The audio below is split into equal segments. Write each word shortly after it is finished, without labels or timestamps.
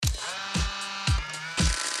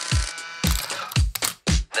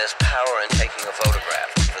There's power in taking a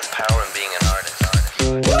photograph. There's power in being an artist.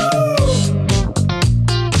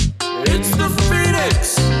 It's the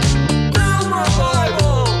Phoenix Film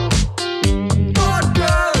Revival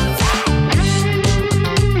Podcast.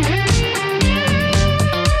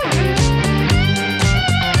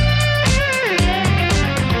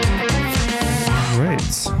 All right.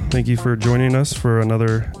 Thank you for joining us for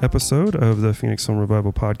another episode of the Phoenix Film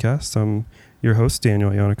Revival Podcast. I'm your host, Daniel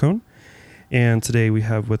Iannicone. And today we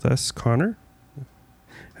have with us Connor.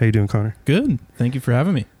 How you doing, Connor? Good. Thank you for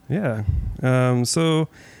having me. Yeah. So,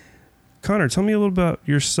 Connor, tell me a little about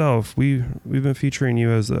yourself. We've been featuring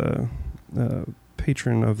you as a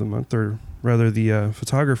patron of the month, or rather the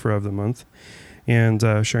photographer of the month, and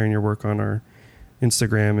sharing your work on our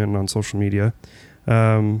Instagram and on social media.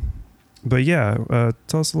 But yeah,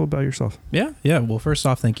 tell us a little about yourself. Yeah. Well, first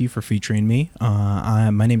off, thank you for featuring me.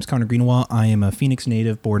 My name is Connor Greenawalt. I am a Phoenix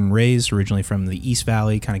native, born and raised, originally from the East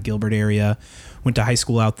Valley, kind of Gilbert area. Went to high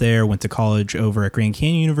school out there, went to college over at Grand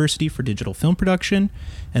Canyon University for digital film production,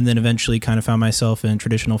 and then eventually kind of found myself in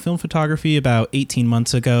traditional film photography about 18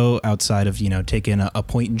 months ago, outside of, taking a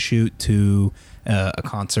point and shoot to a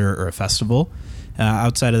concert or a festival.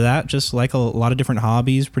 Outside of that, just like a lot of different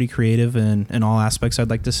hobbies, pretty creative in all aspects,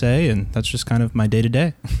 I'd like to say, and that's just kind of my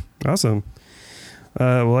day-to-day. Awesome.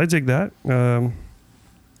 Well, I dig that.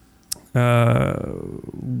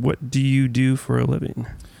 What do you do for a living?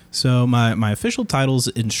 So my official title is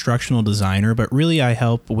instructional designer, but really I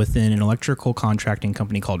help within an electrical contracting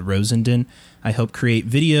company called Rosenden. I help create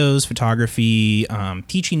videos, photography,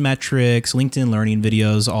 teaching metrics, LinkedIn learning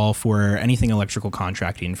videos, all for anything electrical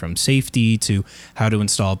contracting, from safety to how to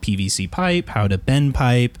install PVC pipe, how to bend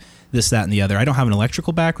pipe, this, that, and the other. I don't have an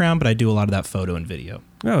electrical background, but I do a lot of that photo and video.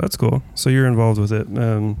 Oh, that's cool. So you're involved with it,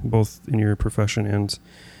 both in your profession and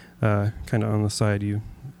kind of on the side.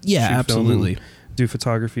 Yeah, shoot absolutely. Film, do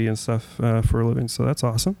photography and stuff for a living. So that's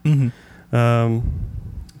awesome. Mm-hmm.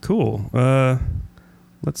 Cool.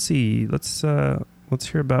 Let's see. Let's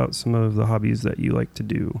hear about some of the hobbies that you like to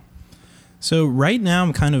do. So right now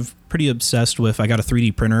I'm kind of pretty obsessed with, I got a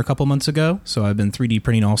 3D printer a couple months ago. So I've been 3D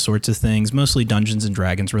printing all sorts of things, mostly Dungeons and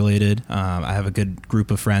Dragons related. I have a good group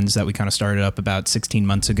of friends that we kind of started up about 16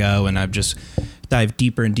 months ago, and I've just dived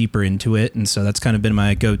deeper and deeper into it. And so that's kind of been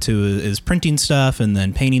my go-to is printing stuff and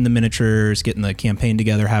then painting the miniatures, getting the campaign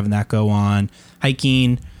together, having that go on,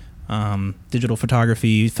 hiking, digital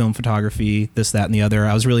photography, film photography, this, that, and the other.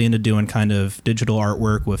 I was really into doing kind of digital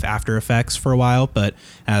artwork with After Effects for a while, but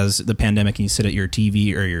as the pandemic and you sit at your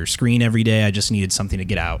TV or your screen every day, I just needed something to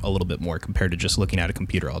get out a little bit more compared to just looking at a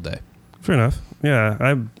computer all day. Fair enough. Yeah,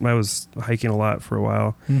 I was hiking a lot for a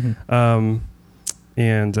while. Mm-hmm.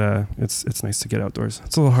 And it's nice to get outdoors.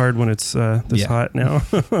 It's a little hard when it's this hot now.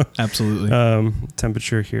 Absolutely.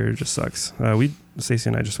 Temperature here just sucks. Stacey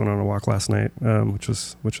and I just went on a walk last night, which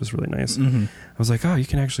was really nice. Mm-hmm. I was like, oh, you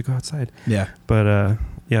can actually go outside. Yeah. But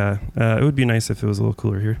it would be nice if it was a little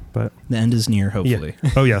cooler here. But the end is near, hopefully.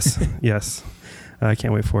 Yeah. Oh yes, yes. I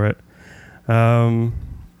can't wait for it. I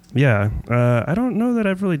don't know that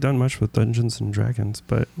I've really done much with Dungeons and Dragons,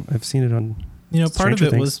 but I've seen it on. Part of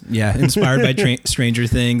it was, inspired by Stranger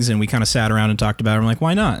Things, and we kind of sat around and talked about it. I'm like,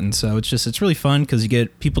 why not? And so it's really fun because you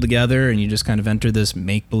get people together and you just kind of enter this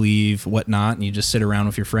make-believe whatnot, and you just sit around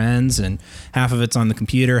with your friends, and half of it's on the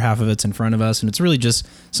computer, half of it's in front of us, and it's really just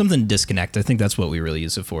something to disconnect. I think that's what we really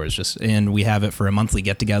use it for, and we have it for a monthly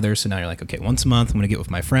get-together, so now you're like, okay, once a month, I'm going to get with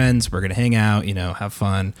my friends, we're going to hang out, have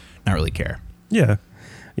fun, not really care. Yeah.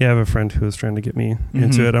 Yeah, I have a friend who was trying to get me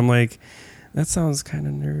into it. I'm like, that sounds kind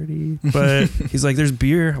of nerdy, but he's like, there's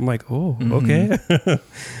beer. I'm like, oh, okay.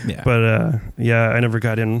 Yeah. But I never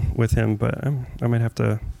got in with him, but I might have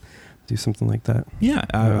to do something like that. Yeah,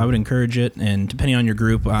 I would encourage it. And depending on your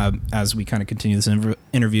group, as we kind of continue this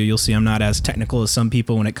interview, you'll see I'm not as technical as some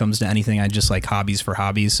people when it comes to anything. I just like hobbies for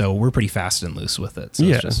hobbies. So we're pretty fast and loose with it. So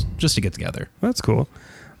it's just to get together. That's cool.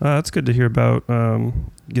 That's good to hear about,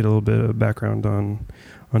 get a little bit of background on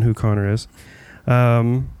who Connor is.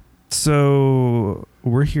 So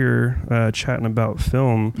we're here chatting about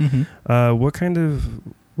film. Mm-hmm. What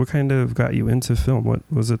kind of got you into film? What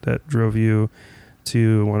was it that drove you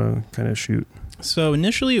to want to kind of shoot? So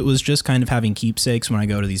initially it was just kind of having keepsakes when I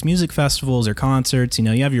go to these music festivals or concerts.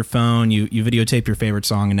 You have your phone, you videotape your favorite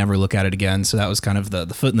song and never look at it again. So that was kind of the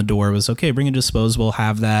foot in the door was, okay, bring a disposable,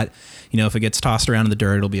 have that. If it gets tossed around in the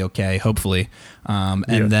dirt, it'll be okay, hopefully.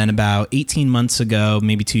 Then about 18 months ago,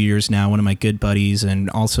 maybe 2 years now, one of my good buddies and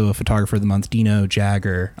also a photographer of the month, Dino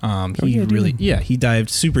Jagger, he dived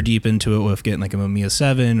super deep into it with getting like a Mamiya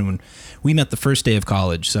 7. When we met the first day of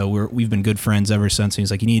college, so we've been good friends ever since. And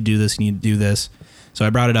he's like, you need to do this, you need to do this. So I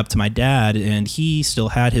brought it up to my dad, and he still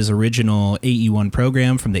had his original AE1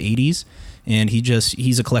 program from the 80s. And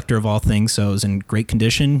he's a collector of all things, so it was in great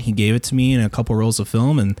condition. He gave it to me in a couple rolls of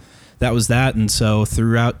film, and that was that. And so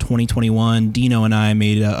throughout 2021, Dino and I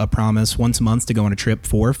made a promise once a month to go on a trip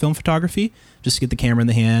for film photography, just to get the camera in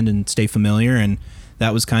the hand and stay familiar. And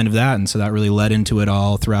that was kind of that. And so that really led into it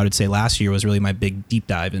all throughout. I'd say last year was really my big deep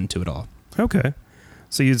dive into it all. Okay.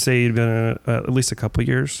 So you'd say you'd been at least a couple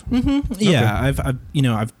years? Mm-hmm. Yeah. Okay.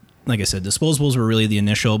 I've like I said, disposables were really the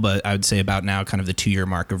initial, but I would say about now kind of the 2-year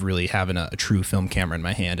mark of really having a true film camera in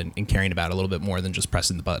my hand and carrying about a little bit more than just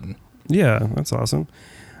pressing the button. Yeah, that's awesome.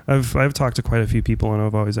 I've talked to quite a few people, and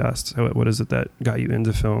I've always asked, what is it that got you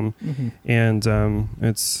into film? Mm-hmm. And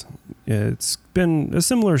it's been a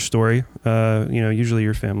similar story. Usually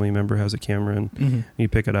your family member has a camera, and mm-hmm. you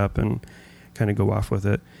pick it up and kind of go off with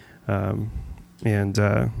it, and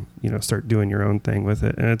start doing your own thing with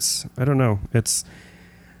it. And I don't know,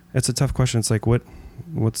 it's a tough question. It's like what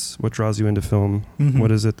draws you into film? Mm-hmm.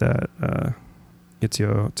 What is it that gets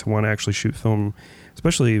you to want to actually shoot film,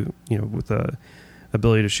 especially with the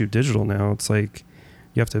ability to shoot digital now? It's like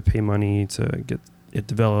you have to pay money to get it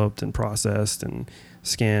developed and processed and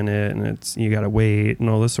scan it, and you got to wait and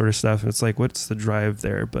all this sort of stuff. It's like, what's the drive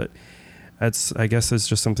there? But I guess it's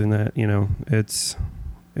just something that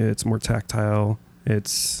it's more tactile.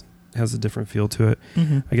 Has a different feel to it.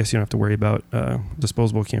 Mm-hmm. I guess you don't have to worry about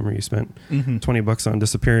disposable camera you spent mm-hmm. $20 on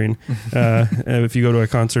disappearing if you go to a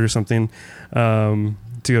concert or something to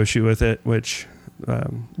go shoot with it, which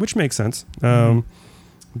makes sense. Mm-hmm.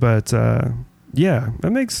 But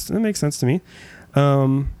that makes sense to me.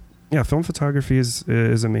 Film photography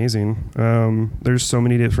is amazing. There's so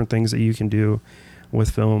many different things that you can do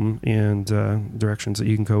with film and directions that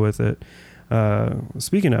you can go with it.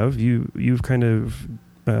 Speaking of, you've kind of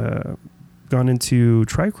gone into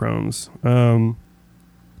trichromes.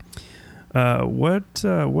 What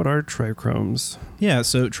are trichromes? Yeah,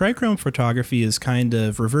 so trichrome photography is kind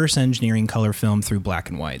of reverse engineering color film through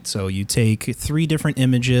black and white. So you take 3 different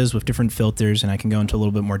images with different filters, and I can go into a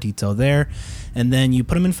little bit more detail there, and then you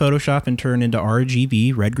put them in Photoshop and turn into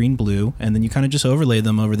RGB, red, green, blue, and then you kind of just overlay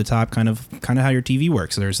them over the top, kind of how your TV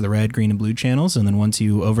works. So there's the red, green, and blue channels, and then once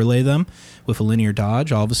you overlay them with a linear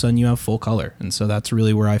dodge, all of a sudden you have full color. And so that's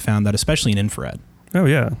really where I found that, especially in infrared. Oh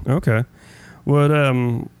yeah, okay. What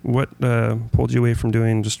pulled you away from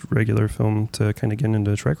doing just regular film to kind of get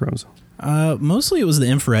into trichromes? Mostly it was the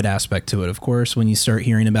infrared aspect to it. Of course, when you start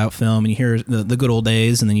hearing about film and you hear the good old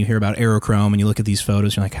days, and then you hear about aerochrome and you look at these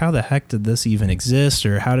photos, you're like, how the heck did this even exist?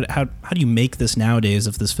 Or how do you make this nowadays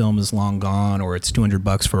if this film is long gone or it's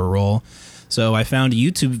 $200 for a roll? So I found a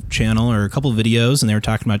YouTube channel or a couple of videos, and they were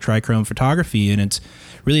talking about trichrome photography, and it's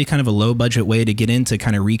really kind of a low budget way to get into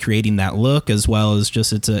kind of recreating that look, as well as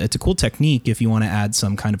just it's a cool technique if you want to add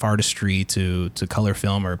some kind of artistry to color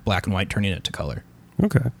film or black and white, turning it to color.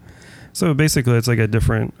 Okay. So basically it's like a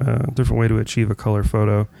different way to achieve a color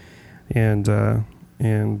photo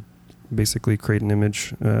and basically create an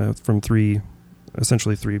image from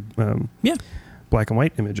essentially three black and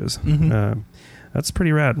white images. Mm-hmm. That's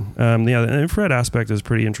pretty rad. The infrared aspect is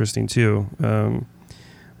pretty interesting too.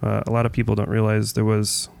 A lot of people don't realize there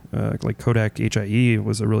was like Kodak HIE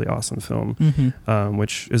was a really awesome film, mm-hmm.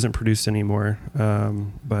 Which isn't produced anymore.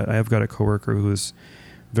 But I have got a coworker who's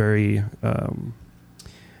very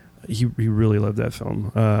he really loved that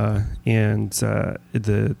film, and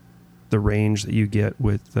the range that you get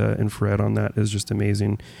with infrared on that is just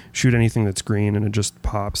amazing. Shoot anything that's green and it just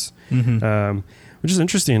pops. Mm-hmm. Which is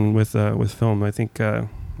interesting with film. I think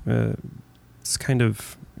it's kind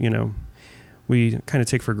of, we kind of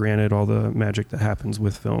take for granted all the magic that happens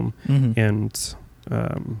with film. Mm-hmm. And,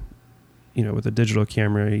 with a digital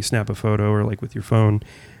camera, you snap a photo, or like with your phone,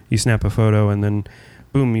 you snap a photo and then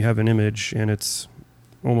boom, you have an image, and it's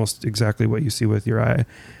almost exactly what you see with your eye.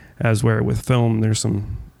 As where with film, there's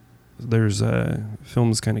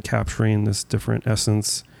films kind of capturing this different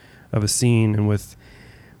essence of a scene, and with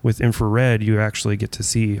infrared, you actually get to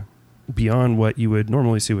see beyond what you would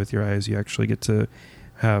normally see with your eyes. You actually get to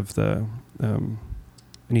have the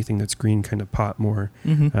anything that's green kind of pop more,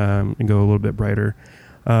 mm-hmm. And go a little bit brighter.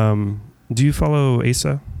 Do you follow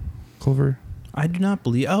Asa Culver? I do not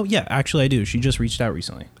believe. Oh yeah, actually I do. She just reached out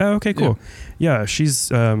recently. Oh, okay, cool. Yeah, she's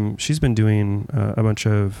been doing a bunch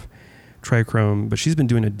of trichrome, but she's been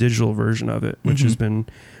doing a digital version of it, which mm-hmm. has been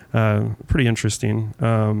pretty interesting.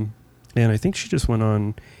 And I think she just went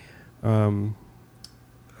on,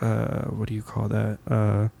 what do you call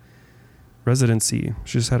that? Residency.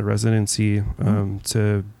 She just had a residency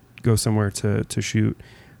to go somewhere to shoot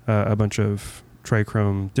a bunch of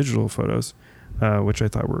trichrome digital photos, which I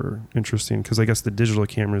thought were interesting because I guess the digital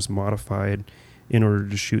camera is modified in order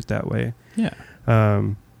to shoot that way. Yeah.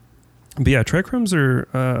 But yeah, trichromes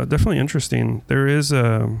are definitely interesting. There is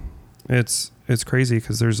it's crazy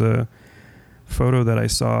because there's a photo that I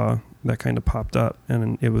saw that kind of popped up,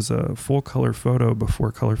 and it was a full color photo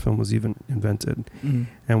before color film was even invented. Mm.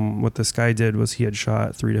 And what this guy did was he had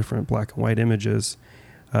shot 3 different black and white images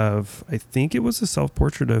of, I think it was a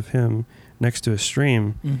self-portrait of him next to a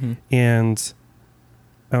stream. Mm-hmm. And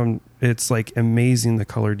it's like amazing the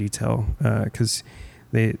color detail because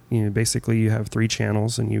they, basically you have 3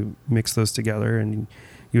 channels and you mix those together and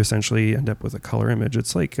you essentially end up with a color image.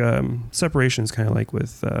 It's like separation is kind of like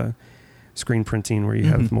with screen printing where you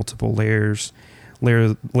have multiple layers,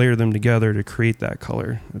 layer them together to create that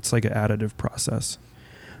color. It's like an additive process.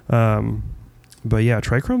 But yeah,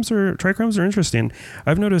 trichromes are interesting.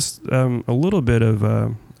 I've noticed a little bit of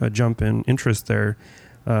a jump in interest there.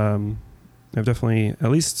 I've definitely at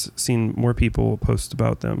least seen more people post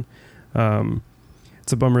about them.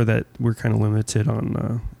 It's a bummer that we're kind of limited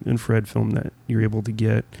on infrared film that you're able to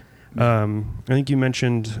get. I think you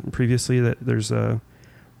mentioned previously that there's a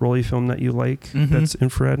Rolly film that you like that's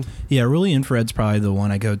infrared. Yeah, Rolly infrared's probably the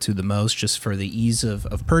one I go to the most just for the ease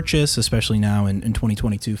of purchase, especially now in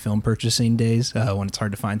 2022 film purchasing days when it's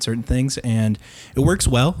hard to find certain things. And it works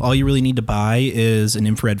well. All you really need to buy is an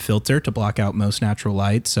infrared filter to block out most natural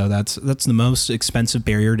light. So that's the most expensive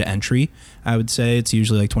barrier to entry. I would say it's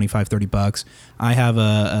usually like $25-$30. I have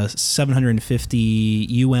a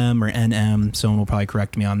 750 UM or NM. Someone will probably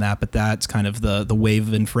correct me on that, but that's kind of the wave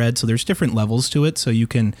of infrared. So there's different levels to it. So you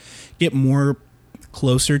can get more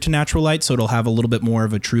closer to natural light, so it'll have a little bit more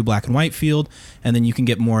of a true black and white field, and then you can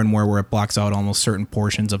get more and more where it blocks out almost certain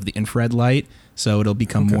portions of the infrared light, so it'll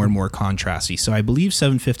become more and more contrasty. So I believe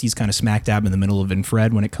 750 is kind of smack dab in the middle of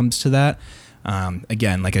infrared when it comes to that.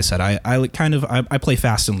 Again, like I said, I play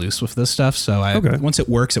fast and loose with this stuff, so once it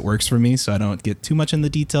works for me, so I don't get too much in the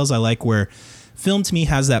details. I like where film to me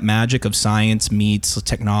has that magic of science meets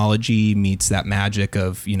technology meets that magic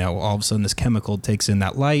of, all of a sudden this chemical takes in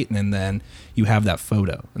that light and then you have that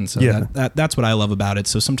photo. And so that's what I love about it.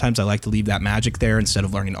 So sometimes I like to leave that magic there instead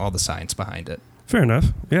of learning all the science behind it. Fair enough.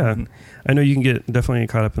 Yeah. I know you can get definitely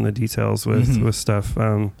caught up in the details with stuff.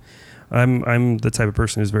 I'm the type of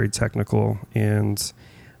person who's very technical, and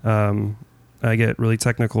I get really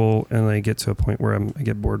technical and I get to a point where I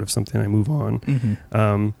get bored of something. I move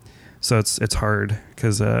on. So it's hard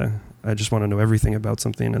because I just want to know everything about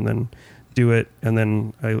something and then do it, and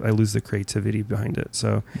then I lose the creativity behind it.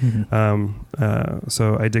 So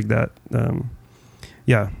so I dig that.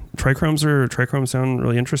 Trichromes sound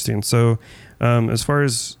really interesting. So as far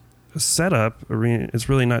as setup, it's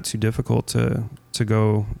really not too difficult to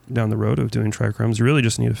go down the road of doing trichromes. You really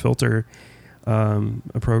just need a filter,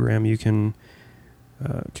 a program you can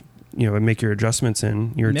make your adjustments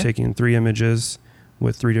in. You're taking 3 images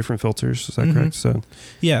with 3 different filters. Is that correct?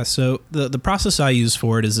 So the process I use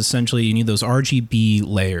for it is essentially you need those RGB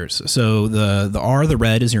layers. So the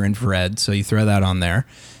red is your infrared, so you throw that on there.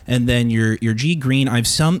 And then your G green, I've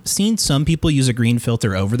seen some people use a green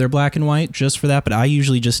filter over their black and white just for that, but I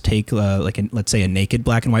usually just take let's say a naked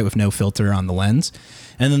black and white with no filter on the lens.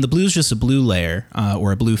 And then the blue is just a blue layer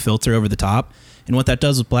or a blue filter over the top. And what that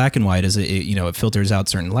does with black and white is it filters out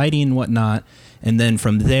certain lighting and whatnot. And then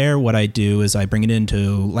from there, what I do is I bring it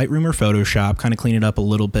into Lightroom or Photoshop, kind of clean it up a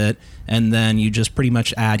little bit, and then you just pretty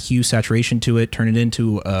much add hue saturation to it, turn it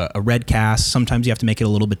into a red cast. Sometimes you have to make it a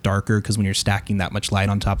little bit darker because when you're stacking that much light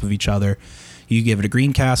on top of each other, you give it a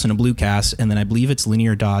green cast and a blue cast, and then I believe it's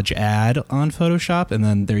linear dodge add on Photoshop, and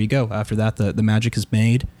then there you go. After that, the magic is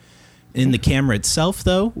made. In the camera itself,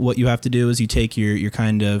 though, what you have to do is you take your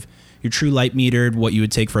kind of your true light metered, what you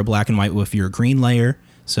would take for a black and white with your green layer.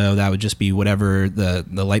 So that would just be whatever the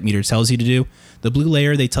light meter tells you to do. The blue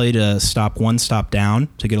layer, they tell you to stop 1 stop down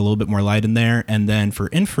to get a little bit more light in there. And then for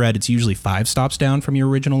infrared, it's usually 5 stops down from your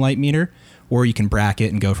original light meter, or you can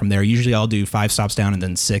bracket and go from there. Usually I'll do 5 stops down and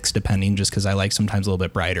then 6, depending, just because I like sometimes a little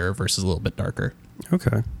bit brighter versus a little bit darker.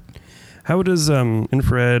 Okay. How does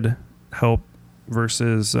infrared help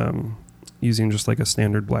versus using just like a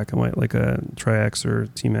standard black and white, like a Tri-X or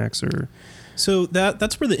T-Max or... So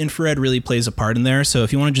that's where the infrared really plays a part in there. So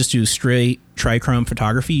if you want to just do straight trichrome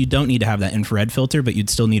photography, you don't need to have that infrared filter, but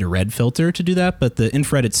you'd still need a red filter to do that. But the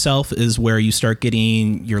infrared itself is where you start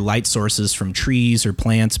getting your light sources from trees or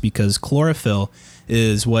plants, because chlorophyll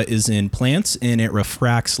is what is in plants and it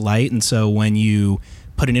refracts light. And so when you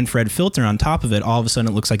put an infrared filter on top of it, all of a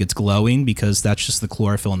sudden it looks like it's glowing because that's just the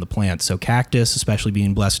chlorophyll in the plant. So cactus, especially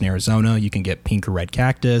being blessed in Arizona, you can get pink or red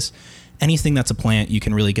cactus. Anything that's a plant, you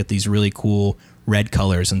can really get these really cool red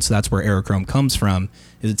colors. And so that's where aerochrome comes from,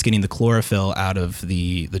 is it's getting the chlorophyll out of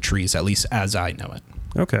the trees, at least as I know it.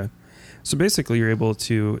 Okay. So basically you're able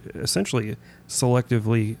to essentially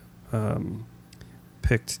selectively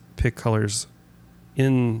pick colors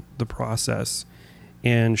in the process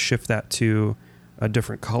and shift that to a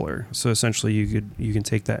different color. So essentially you can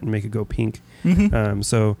take that and make it go pink.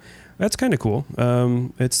 So that's kind of cool.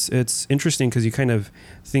 It's interesting because you kind of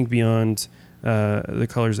think beyond the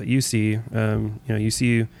colors that you see. You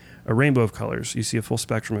see a rainbow of colors, you see a full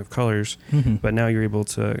spectrum of colors, but now you're able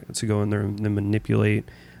to go in there and manipulate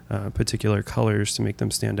particular colors to make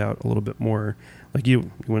them stand out a little bit more. Like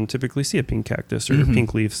you wouldn't typically see a pink cactus or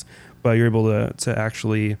pink leaves, but you're able to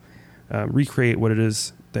actually recreate what it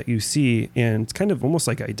is that you see and kind of almost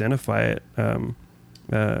like identify it,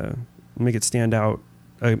 make it stand out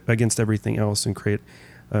against everything else and create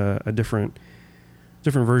a different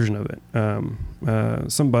version of it.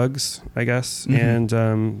 Some bugs, I guess, and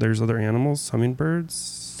there's other animals.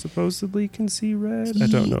 Hummingbirds supposedly can see red. I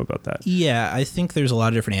don't know about that. Yeah, I think there's a lot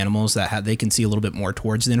of different animals that they can see a little bit more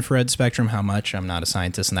towards the infrared spectrum. How much? I'm not a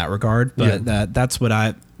scientist in that regard, but that's what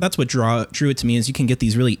drew it to me, is you can get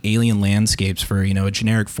these really alien landscapes for, a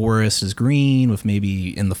generic forest is green with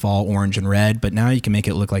maybe in the fall orange and red, but now you can make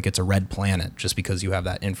it look like it's a red planet just because you have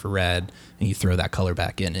that infrared and you throw that color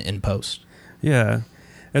back in post. Yeah.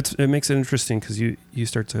 It makes it interesting because you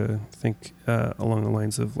start to think along the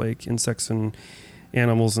lines of like insects and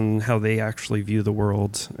animals and how they actually view the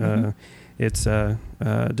world. It's a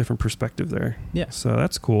different perspective there. Yeah. So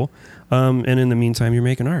that's cool. And in the meantime, you're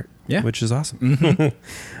making art. Yeah. Which is awesome.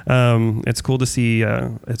 It's cool to see.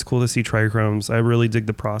 It's cool to see trichromes. I really dig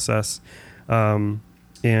the process. And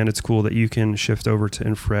it's cool that you can shift over to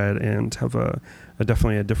infrared and have a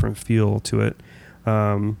definitely a different feel to it.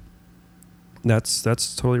 That's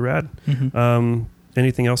totally rad.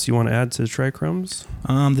 Anything else you want to add to trichromes?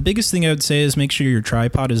 The biggest thing I would say is make sure your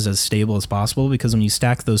tripod is as stable as possible, because when you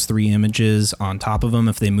stack those 3 images on top of them,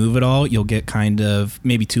 if they move at all, you'll get kind of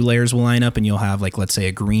maybe 2 layers will line up and you'll have like, let's say,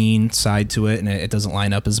 a green side to it and it doesn't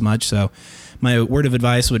line up as much. So my word of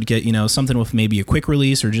advice would get, something with maybe a quick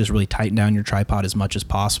release or just really tighten down your tripod as much as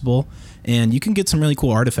possible. And you can get some really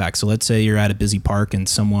cool artifacts. So let's say you're at a busy park and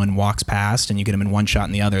someone walks past and you get them in one shot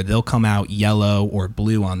and the other, they'll come out yellow or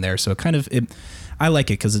blue on there. So I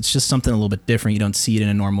like it because it's just something a little bit different. You don't see it in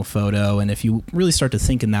a normal photo. And if you really start to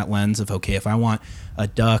think in that lens of, okay, if I want a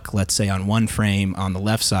duck, let's say on one frame on the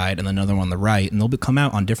left side and another one on the right, and they'll come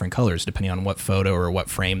out on different colors depending on what photo or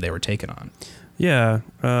what frame they were taken on. Yeah.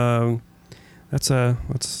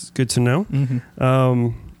 That's good to know.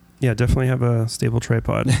 Yeah, definitely have a stable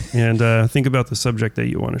tripod and think about the subject that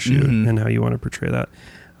you want to shoot and how you want to portray that.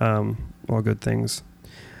 All good things.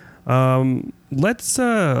 Let's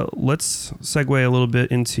segue a little bit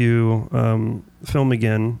into film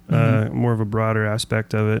again, more of a broader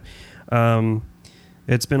aspect of it.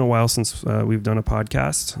 It's been a while since we've done a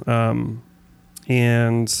podcast,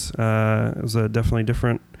 and it was a definitely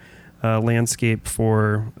different landscape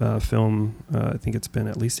for film. I think it's been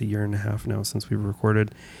at least a year and a half now since we've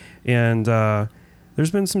recorded, and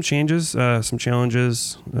there's been some changes, some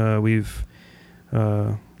challenges. We've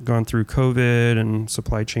gone through COVID and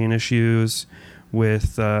supply chain issues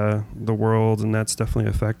with the world, and that's definitely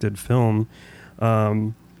affected film.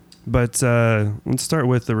 But let's start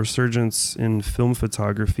with the resurgence in film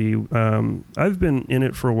photography. I've been in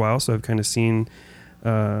it for a while, so I've kind of seen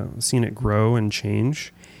it grow and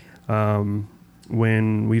change.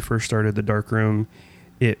 When we first started the Darkroom,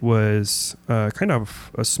 it was kind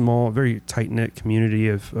of a small, very tight-knit community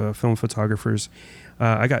of film photographers.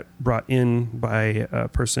 I got brought in by a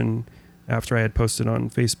person after I had posted on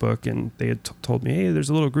Facebook, and they had told me, hey, there's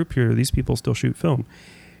a little group here. These people still shoot film.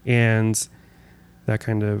 And that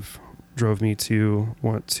kind of drove me to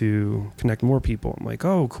want to connect more people. I'm like,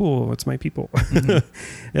 oh, cool. It's my people.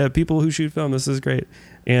 Yeah, people who shoot film. This is great.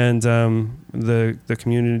 And the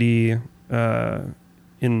community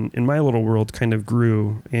in my little world kind of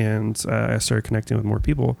grew, and I started connecting with more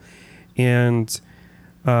people. And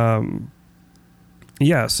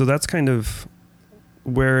yeah, so that's kind of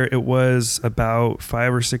where it was about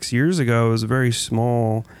 5 or 6 years ago. It was a very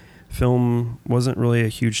small. Film wasn't really a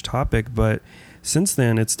huge topic, but since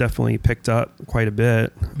then it's definitely picked up quite a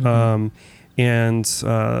bit. And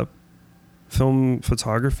film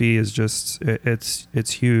photography is just,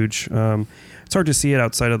 it's huge. It's hard to see it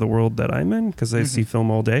outside of the world that I'm in because I see film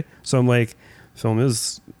all day. So I'm like,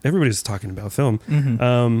 everybody's talking about film.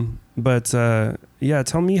 But yeah,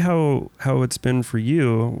 tell me how it's been for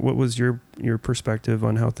you. What was your perspective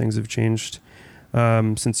on how things have changed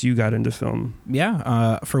since you got into film?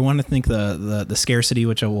 Yeah, for one, I think the scarcity,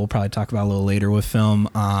 which I will probably talk about a little later with film,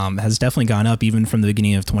 has definitely gone up even from the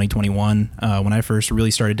beginning of 2021. When I first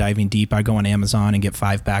really started diving deep, I'd go on Amazon and get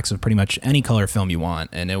 5 packs of pretty much any color film you want,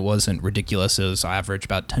 and it wasn't ridiculous. It was average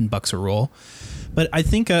about $10 a roll. But I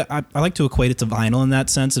think I like to equate it to vinyl in that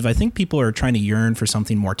sense. If I think people are trying to yearn for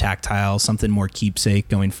something more tactile, something more keepsake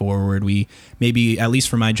going forward, we maybe, at least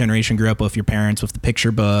for my generation, grew up with your parents with the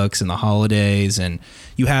picture books and the holidays, and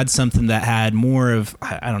you had something that had more of,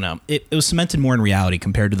 I don't know, it was cemented more in reality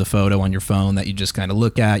compared to the photo on your phone that you just kind of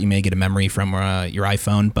look at. You may get a memory from your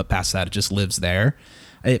iPhone, but past that, it just lives there.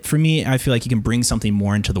 For me, I feel like you can bring something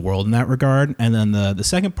more into the world in that regard. And then the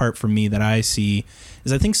second part for me that I see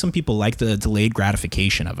is I think some people like the delayed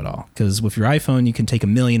gratification of it all. Because with your iPhone, you can take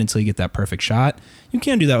 1,000,000 until you get that perfect shot. You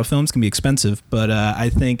can do that with films. It can be expensive. But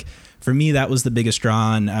I think for me, that was the biggest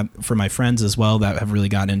draw. And for my friends as well that have really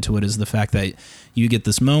gotten into it is the fact that you get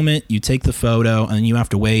this moment, you take the photo, and you have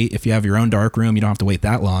to wait. If you have your own dark room, you don't have to wait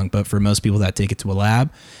that long. But for most people that take it to a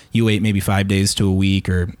lab, you wait maybe 5 days to a week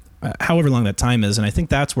or however long that time is. And I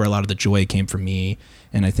think that's where a lot of the joy came from me.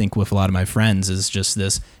 And I think with a lot of my friends is just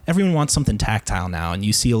this, everyone wants something tactile now. And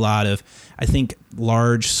you see a lot of, I think,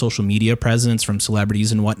 large social media presence from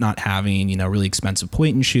celebrities and whatnot having, really expensive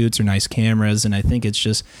point and shoots or nice cameras. And I think it's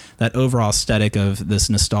just that overall aesthetic of this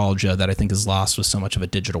nostalgia that I think is lost with so much of a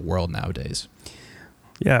digital world nowadays.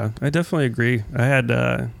 Yeah, I definitely agree. I had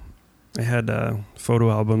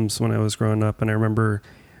photo albums when I was growing up, and I remember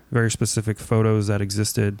very specific photos that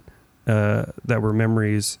existed that were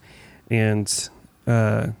memories, and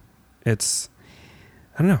it's,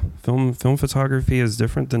 I don't know, film photography is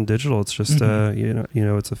different than digital. It's just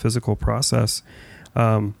it's a physical process,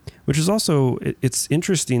 which is also it's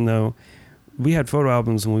interesting though. We had photo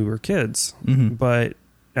albums when we were kids, but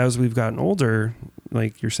as we've gotten older,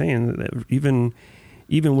 like you're saying, even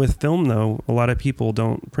with film though, a lot of people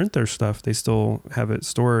don't print their stuff. They still have it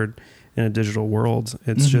stored in a digital world.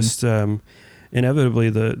 It's just inevitably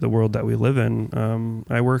the world that we live in.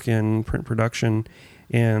 I work in print production,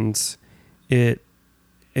 and the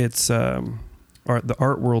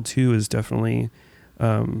art world too is definitely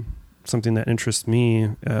something that interests me.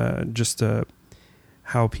 Just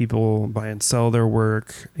how people buy and sell their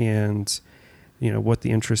work, and what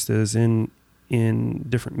the interest is in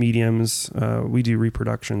different mediums. We do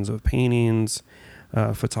reproductions of paintings,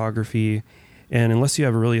 photography. And unless you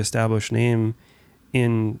have a really established name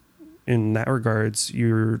in that regards,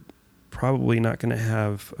 you're probably not going to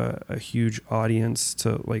have a huge audience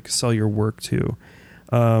to like sell your work to.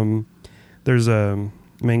 There's a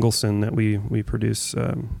Mangelson that we produce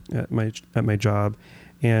at my job,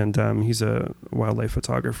 and he's a wildlife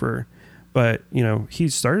photographer. But he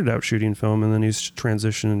started out shooting film, and then he's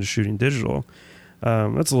transitioned into shooting digital.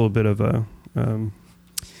 That's a little bit of a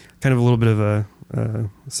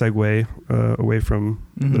segue away from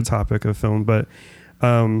the topic of film, but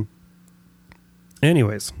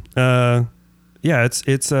anyways,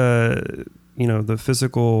 it's the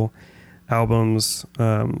physical albums.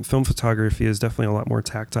 Film photography is definitely a lot more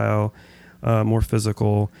tactile, more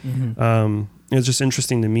physical. It's just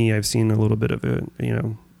interesting to me. I've seen a little bit of it.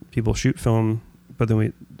 People shoot film, but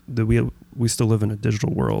then we still live in a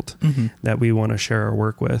digital world that we want to share our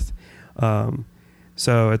work with.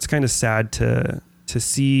 So it's kind of sad to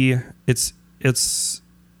see. It's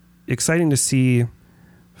exciting to see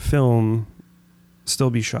film still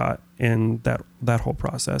be shot in that whole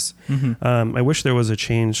process. I wish there was a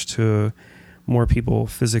change to more people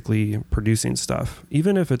physically producing stuff,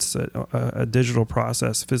 even if it's a digital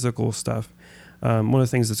process, physical stuff. One of the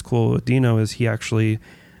things that's cool with Dino is he actually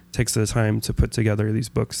takes the time to put together these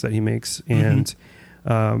books that he makes and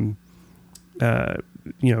have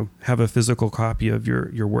a physical copy of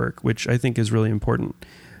your work, which I think is really important.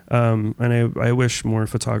 And I wish more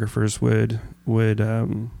photographers would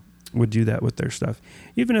do that with their stuff,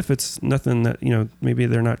 even if it's nothing that, maybe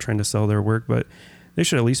they're not trying to sell their work, but they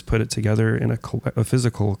should at least put it together in a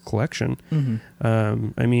physical collection.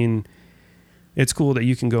 I mean, it's cool that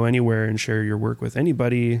you can go anywhere and share your work with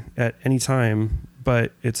anybody at any time,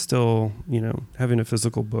 but it's still, having a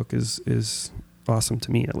physical book is awesome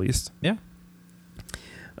to me, at least. Yeah.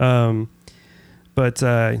 It's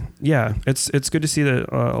good to see that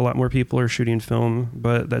a lot more people are shooting film,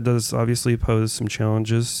 but that does obviously pose some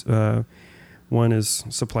challenges. One is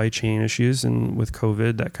supply chain issues, and with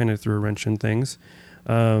COVID, that kind of threw a wrench in things.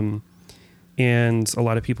 And a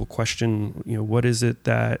lot of people question, what is it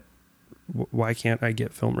that, why can't I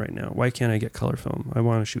get film right now? Why can't I get color film? I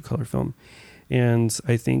want to shoot color film. And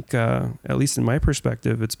I think, at least in my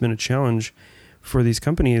perspective, it's been a challenge for these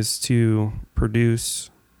companies to produce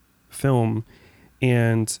film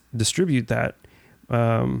and distribute that,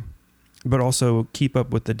 but also keep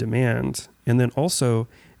up with the demand. And then also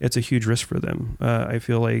it's a huge risk for them. I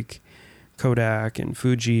feel like Kodak and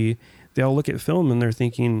Fuji, they all look at film and they're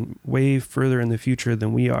thinking way further in the future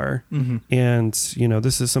than we are. Mm-hmm. And, you know,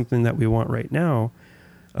 this is something that we want right now,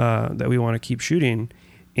 that we want to keep shooting.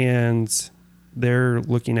 And they're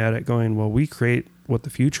looking at it going, well, we create what the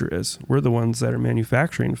future is. We're the ones that are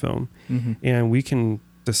manufacturing film, Mm-hmm. and we can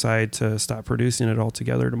decide to stop producing it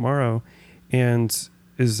altogether tomorrow. And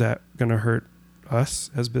is that going to hurt us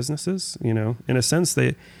as businesses? You know, in a sense,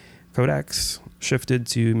 Kodak's shifted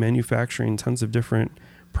to manufacturing tons of different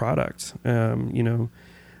products. You know,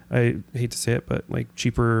 I hate to say it, but like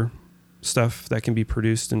cheaper stuff that can be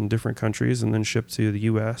produced in different countries and then shipped to the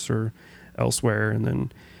US or elsewhere and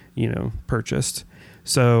then, you know, purchased.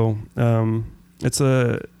 So,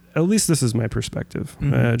 at least this is my perspective,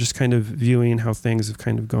 Mm-hmm. just kind of viewing how things have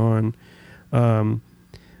kind of gone.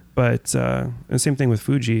 But and same thing with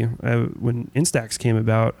Fuji. When Instax came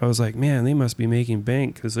about, I was like, man, they must be making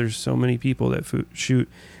bank because there's so many people that shoot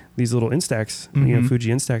these little Instax, you know, Mhm. Fuji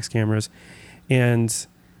Instax cameras. And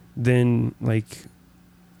then like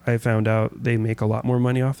I found out they make a lot more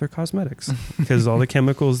money off their cosmetics because all the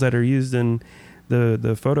chemicals that are used in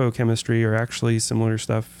the photochemistry are actually similar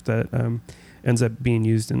stuff that ends up being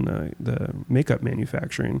used in the makeup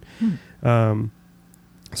manufacturing.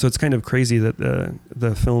 So it's kind of crazy that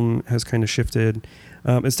the film has kind of shifted.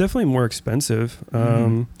 It's definitely more expensive.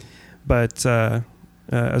 But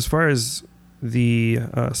as far as the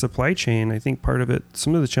supply chain, I think part of it,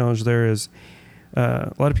 some of the challenge there is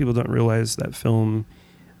a lot of people don't realize that film,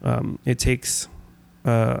 it takes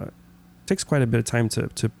quite a bit of time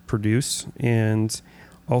to produce. And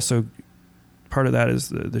also part of that is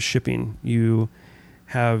the shipping. You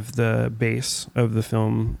have the base of the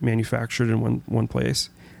film manufactured in one place,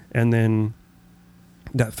 and then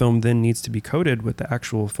that film then needs to be coated with the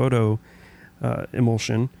actual photo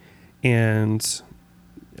emulsion, and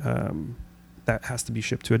that has to be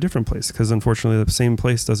shipped to a different place because unfortunately the same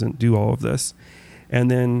place doesn't do all of this. And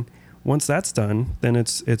then once that's done, then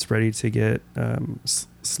it's ready to get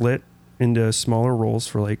slit into smaller rolls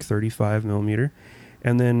for like 35 millimeter.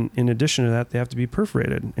 And then in addition to that, they have to be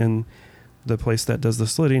perforated, and the place that does the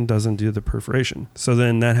slitting doesn't do the perforation. So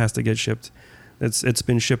then that has to get shipped. It's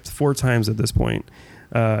been shipped 4 times at this point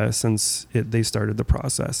since they started the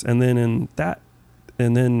process. And then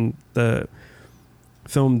the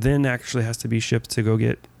film then actually has to be shipped to go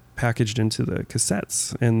get packaged into the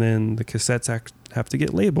cassettes, and then the cassettes have to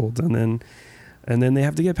get labeled, and then they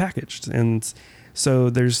have to get packaged. And so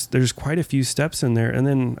there's quite a few steps in there. And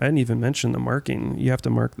then I didn't even mention the marking. You have to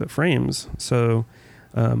mark the frames. So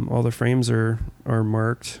all the frames are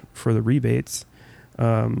marked for the rebates.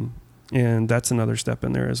 And that's another step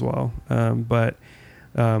in there as well. But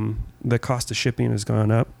the cost of shipping has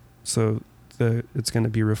gone up. So it's going to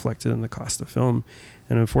be reflected in the cost of film.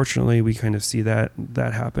 And unfortunately, we kind of see that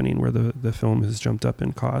happening where the film has jumped up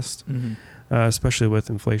in cost, especially with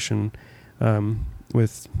inflation,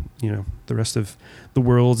 with, you know, the rest of the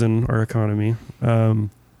world and our economy.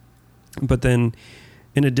 But then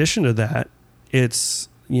in addition to that, it's,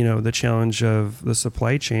 you know, the challenge of the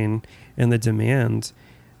supply chain and the demand.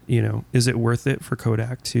 You know, is it worth it for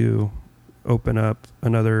Kodak to open up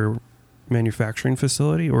another manufacturing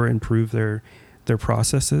facility or improve their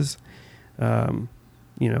processes?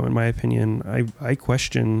 You know, in my opinion, I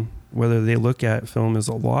question whether they look at film as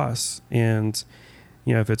a loss, and,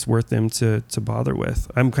 you know, if it's worth them to bother with.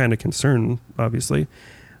 I'm kind of concerned, obviously,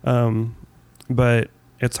 but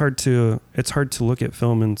it's hard to look at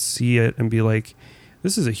film and see it and be like,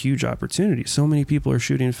 this is a huge opportunity. So many people are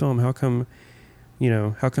shooting film. How come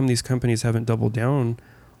these companies haven't doubled down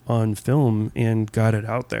on film and got it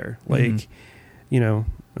out there? Like, you know,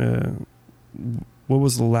 what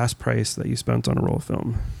was the last price that you spent on a roll of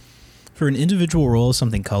film? For an individual roll of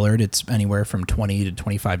something colored, it's anywhere from $20 to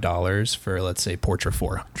 $25 for, let's say, Portra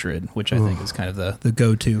 400, which I think is kind of the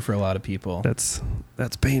go-to for a lot of people. That's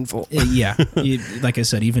painful. Yeah. Like I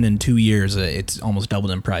said, even in 2 years, it's almost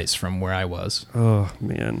doubled in price from where I was. Oh,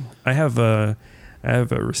 man. I have a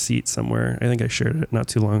receipt somewhere. I think I shared it not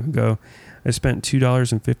too long ago. I spent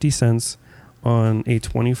 $2.50 on a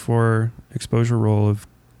 24 exposure roll of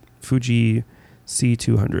Fuji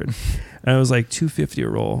C200. And I was like $250 a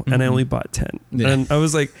roll, and I only bought 10. Yeah. And I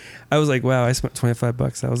was like, wow, I spent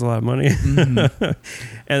 $25. That was a lot of money.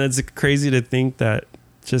 And it's crazy to think that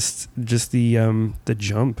just the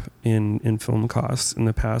jump in film costs in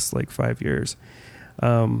the past like 5 years.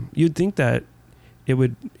 You'd think that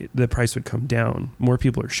the price would come down. More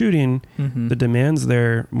people are shooting, the demand's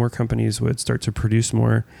there, more companies would start to produce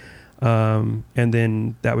more. and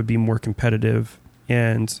then that would be more competitive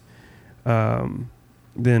and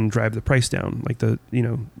then drive the price down, like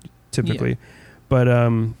typically. Yeah. But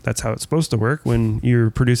that's how it's supposed to work when you're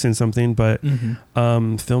producing something. But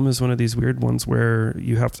Mm-hmm. film is one of these weird ones where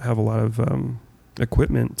you have to have a lot of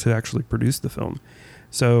equipment to actually produce the film.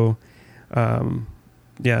 So,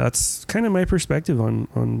 that's kind of my perspective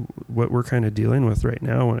on what we're kind of dealing with right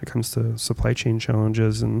now when it comes to supply chain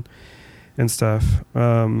challenges and stuff.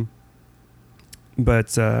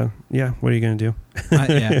 But what are you going to do?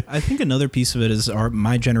 I think another piece of it is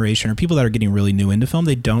my generation or people that are getting really new into film,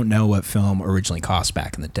 they don't know what film originally cost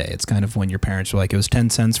back in the day. It's kind of when your parents were like, it was 10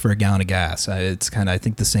 cents for a gallon of gas. It's kind of, I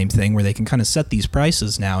think, the same thing where they can kind of set these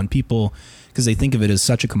prices now, and people, because they think of it as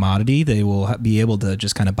such a commodity, they will be able to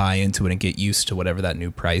just kind of buy into it and get used to whatever that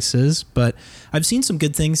new price is. But I've seen some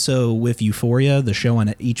good things. So with Euphoria, the show on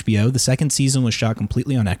HBO, the second season was shot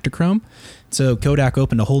completely on Ektachrome. So Kodak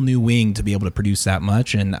opened a whole new wing to be able to produce that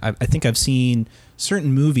much. And I think I've seen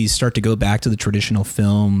certain movies start to go back to the traditional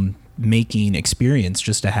film making experience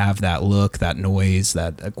just to have that look, that noise,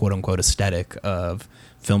 that quote unquote aesthetic of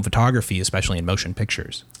film photography, especially in motion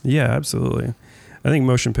pictures. Yeah, absolutely. I think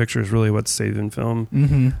motion picture is really what's saving film.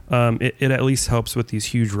 Mm-hmm. It at least helps with these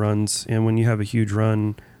huge runs. And when you have a huge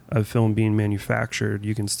run of film being manufactured,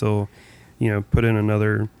 you can still, put in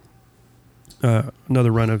another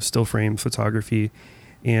run of still frame photography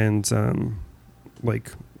and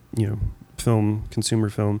film, consumer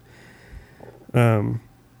film.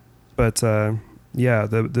 But the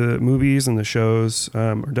movies and the shows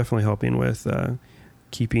are definitely helping with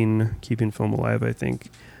keeping film alive, I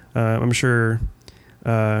think. I'm sure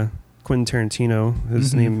Quentin Tarantino,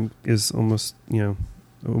 his name is almost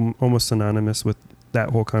synonymous with that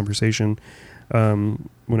whole conversation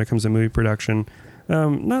when it comes to movie production.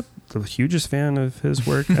 Not the hugest fan of his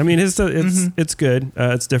work. I mean, it's good.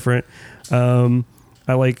 It's different.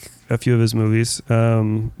 I like a few of his movies,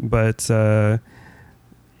 but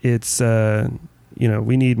it's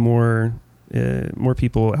we need more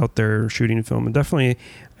people out there shooting film, and definitely,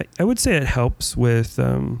 I would say it helps with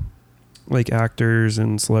like actors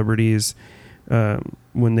and celebrities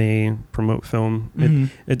when they promote film.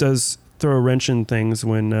 It does throw a wrench in things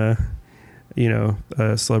when a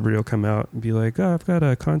celebrity will come out and be like, oh, I've got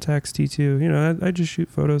a Contax T2, I just shoot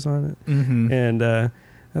photos on it. And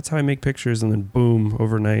that's how I make pictures. And then boom,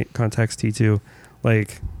 overnight, Contax T2,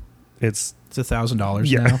 like it's $1,000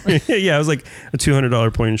 now. now. It was like a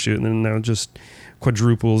 $200 point and shoot, and then now just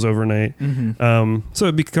quadruples overnight. So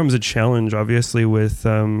it becomes a challenge, obviously, with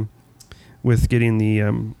getting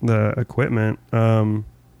the equipment,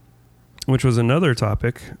 which was another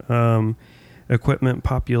topic. Equipment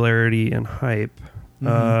popularity and hype.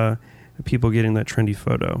 People getting that trendy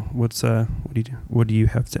photo. What do you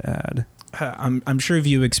have to add? I'm sure if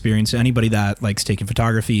you experience anybody that likes taking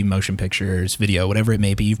photography, motion pictures, video, whatever it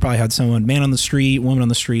may be, you've probably had someone, man on the street, woman on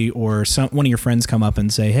the street, or one of your friends come up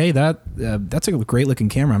and say, "Hey, that's a great looking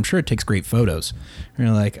camera. I'm sure it takes great photos." And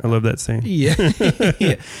you're like, I love that saying. Yeah,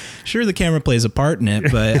 yeah. Sure, the camera plays a part in it,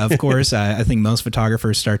 but of course, I think most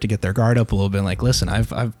photographers start to get their guard up a little bit. Like, listen,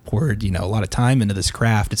 I've poured a lot of time into this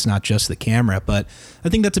craft. It's not just the camera, but I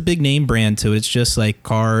think that's a big name brand too. It's just like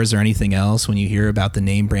cars or anything else. When you hear about the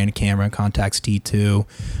name brand camera, Contax T2,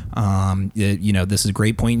 this is a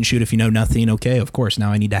great point and shoot. If you know nothing, okay, of course,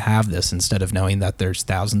 now I need to have this instead of knowing that there's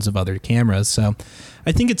thousands of other cameras. So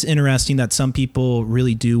I think it's interesting that some people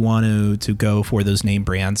really do want to go for those name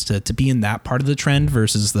brands to be in that part of the trend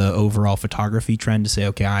versus the overall photography trend to say,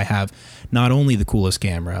 okay, I have not only the coolest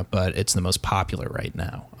camera, but it's the most popular right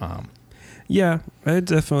now. I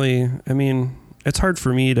mean, it's hard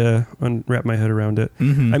for me to wrap my head around it.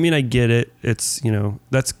 I mean, I get it. It's,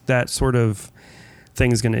 that sort of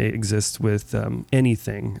thing is going to exist with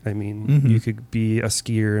anything. I mean, you could be a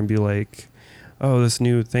skier and be like, oh, this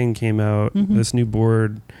new thing came out, this new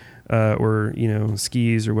board or,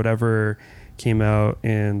 skis or whatever came out,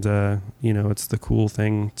 and, it's the cool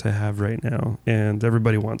thing to have right now, and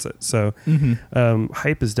everybody wants it. So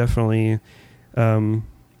hype is definitely an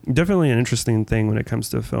interesting thing when it comes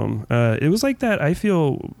to film. It was like that, I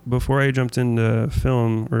feel, before I jumped into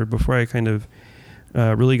film, or before I kind of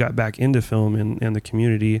really got back into film and the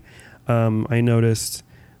community. I noticed,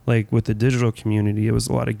 like, with the digital community, it was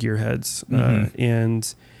a lot of gearheads.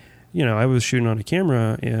 And, I was shooting on a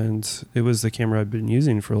camera, and it was the camera I'd been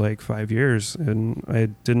using for like 5 years. And I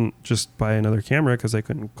didn't just buy another camera because I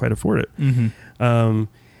couldn't quite afford it. I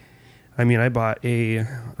mean, I bought a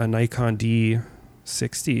Nikon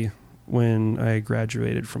D60 when I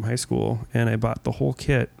graduated from high school, and I bought the whole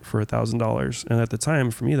kit for $1,000. And at the time,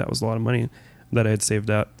 for me, that was a lot of money that I had saved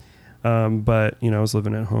up. But I was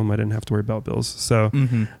living at home. I didn't have to worry about bills. So,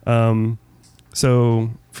 Mm-hmm.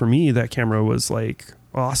 so for me, that camera was like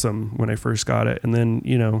awesome when I first got it. And then,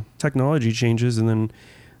 technology changes, and then,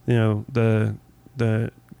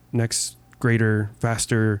 the next greater,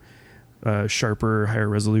 faster, sharper, higher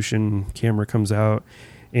resolution camera comes out,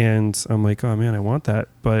 and I'm like, oh man, I want that.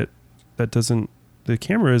 But the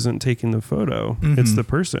camera isn't taking the photo. It's the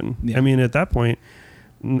person. Yeah. I mean, at that point,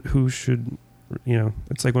 who should,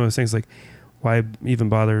 it's like one of those things, like, why even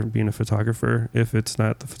bother being a photographer if it's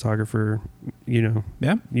not the photographer?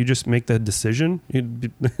 Yeah. You just make the decision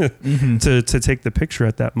to take the picture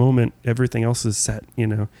at that moment. Everything else is set.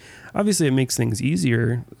 Obviously it makes things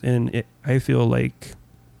easier, and I feel like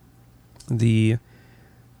the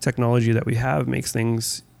technology that we have makes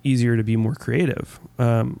things easier to be more creative.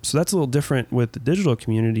 So that's a little different with the digital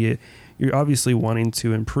community. You're obviously wanting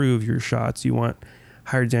to improve your shots. You want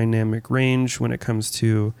higher dynamic range when it comes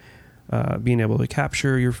to being able to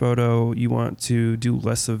capture your photo. You want to do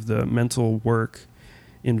less of the mental work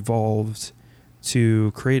involved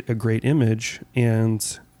to create a great image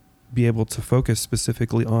and be able to focus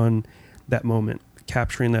specifically on that moment,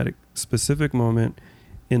 capturing that specific moment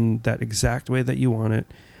in that exact way that you want it.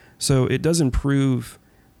 So it does improve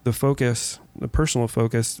the focus, the personal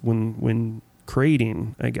focus when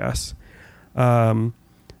creating, I guess.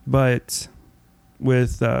 But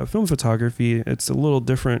with film photography, it's a little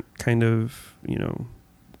different kind of,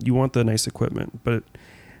 you want the nice equipment, but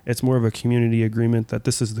it's more of a community agreement that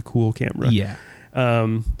this is the cool camera. Yeah.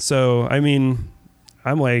 So, I mean,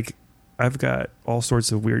 I've got all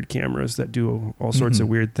sorts of weird cameras that do all sorts of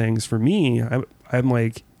weird things. For me, I'm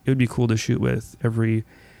like, it would be cool to shoot with every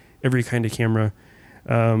kind of camera,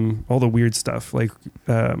 all the weird stuff. Like,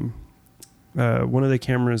 one of the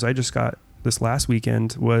cameras I just got this last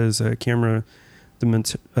weekend was a camera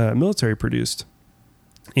the military produced,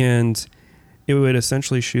 and it would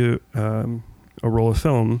essentially shoot a roll of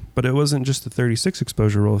film, but it wasn't just a 36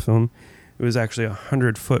 exposure roll of film. It was actually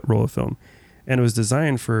 100-foot roll of film, and it was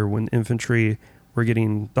designed for when infantry were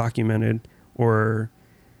getting documented, or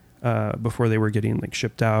before they were getting like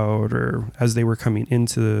shipped out, or as they were coming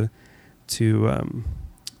into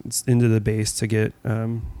the base to get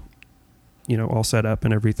all set up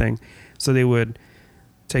and everything. So they would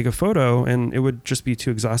take a photo, and it would just be too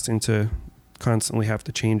exhausting to constantly have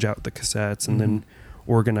to change out the cassettes and then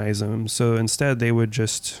organize them. So instead they would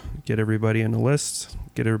just get everybody in a list,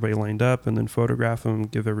 get everybody lined up, and then photograph them,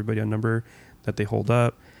 give everybody a number that they hold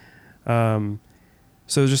up.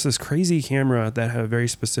 So just this crazy camera that had a very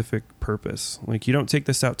specific purpose. Like, you don't take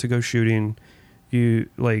this out to go shooting,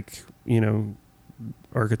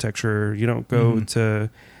 architecture, you don't go to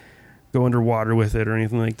go underwater with it or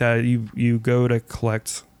anything like that. You go to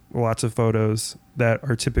collect lots of photos that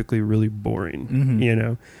are typically really boring.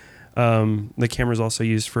 The camera is also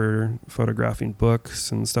used for photographing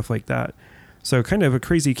books and stuff like that. So kind of a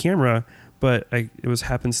crazy camera, but it was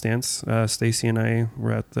happenstance. Stacy and I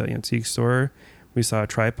were at the antique store. We saw a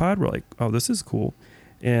tripod. We're like, oh, this is cool,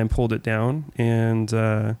 and pulled it down. And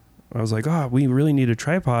I was like, oh, we really need a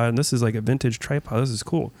tripod. And this is like a vintage tripod. This is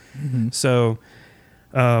cool. So,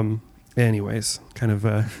 anyways, kind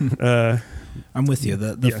of I'm with you.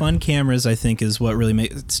 The fun cameras, I think, is what really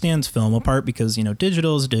stands film apart, because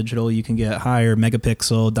digital is digital. You can get higher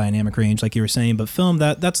megapixel dynamic range, like you were saying, but film,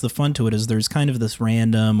 that's the fun to it, is there's kind of this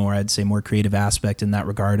random, or I'd say more creative aspect in that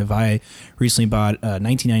regard. If I recently bought a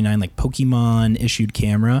 1999 like Pokemon issued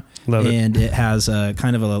camera, Love it. and it has a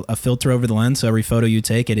kind of a filter over the lens, so every photo you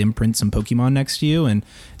take, it imprints some Pokemon next to you, and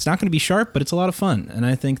it's not going to be sharp, but it's a lot of fun. And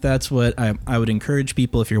I think that's what I would encourage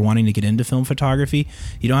people, if you're wanting to get into film photography.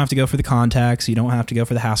 You don't have to go for the contacts. You don't have to go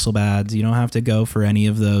for the Hasselblads. You don't have to go for any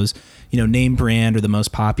of those, name brand or the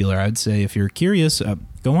most popular. I'd say if you're curious,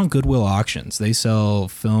 go on Goodwill auctions. They sell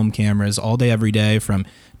film cameras all day, every day, from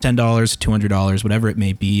 $10 to $200, whatever it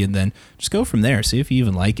may be, and then just go from there. See if you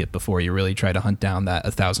even like it before you really try to hunt down that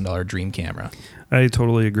 $1,000 dream camera. I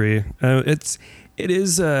totally agree. It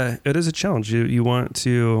is a challenge. You want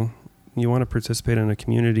to participate in a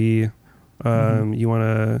community. You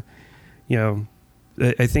want to,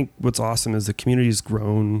 I think what's awesome is the community's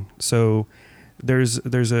grown. So there's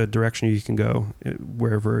a direction you can go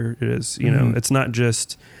wherever it is. It's not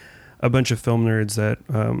just a bunch of film nerds that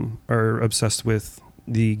are obsessed with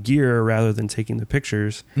the gear rather than taking the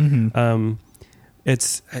pictures.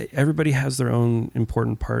 It's everybody has their own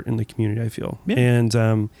important part in the community, I feel. Yeah.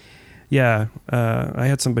 And I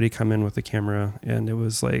had somebody come in with a camera, and it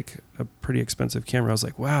was like a pretty expensive camera. I was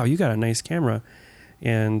like, wow, you got a nice camera.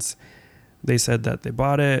 And they said that they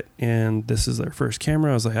bought it, and this is their first camera.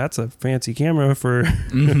 I was like, that's a fancy camera for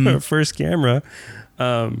a first camera.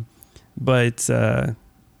 But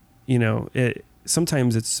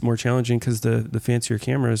sometimes it's more challenging because the fancier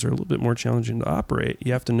cameras are a little bit more challenging to operate.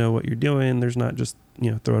 You have to know what you're doing. There's not just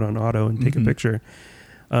throw it on auto and take a picture.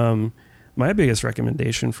 My biggest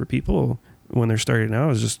recommendation for people when they're starting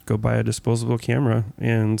out is just go buy a disposable camera,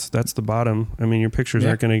 and that's the bottom. I mean, your pictures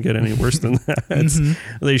aren't going to get any worse than that.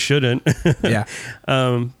 They shouldn't. Yeah.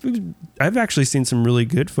 I've actually seen some really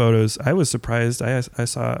good photos. I was surprised. I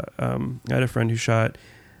saw I had a friend who shot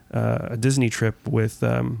a Disney trip with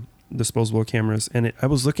disposable cameras, and I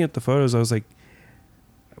was looking at the photos. I was like,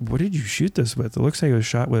 what did you shoot this with? It looks like it was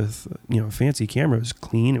shot with a fancy camera. It was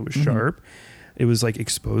clean, it was sharp, it was like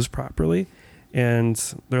exposed properly. And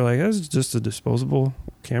they're like, that's just a disposable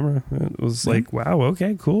camera. It was like, wow,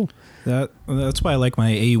 okay, cool. That's why I like my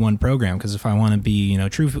AE1 program, because if I want to be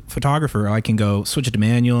true photographer, I can go switch it to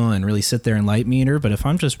manual and really sit there and light meter. But if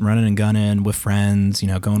I'm just running and gunning with friends,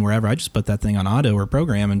 going wherever, I just put that thing on auto or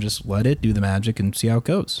program and just let it do the magic and see how it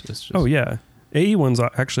goes. It's just, oh yeah, AE1's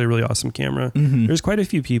actually a really awesome camera. There's quite a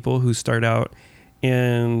few people who start out,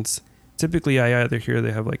 and typically I either hear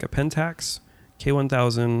they have like a Pentax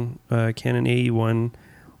K1000, Canon AE1,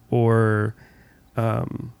 or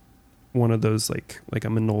one of those like a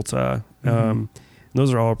Minolta.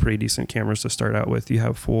 Those are all pretty decent cameras to start out with. You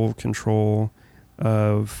have full control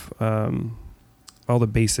of all the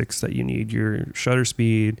basics that you need: your shutter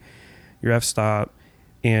speed, your f-stop,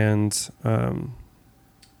 and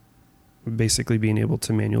basically being able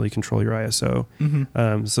to manually control your ISO.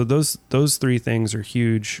 So those three things are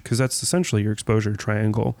huge, because that's essentially your exposure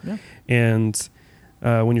triangle. And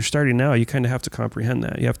when you're starting out, you kind of have to comprehend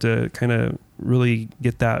that. You have to kind of really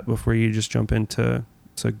get that before you just jump into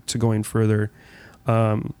going further.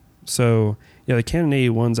 So yeah, the Canon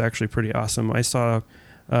AE1's actually pretty awesome. I saw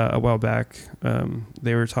a while back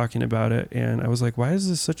they were talking about it, and I was like, why is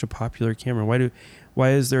this such a popular camera?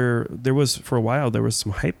 Why is there was, for a while, there was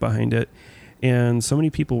some hype behind it, and so many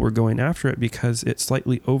people were going after it because it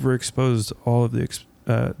slightly overexposed all of the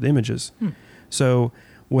images. So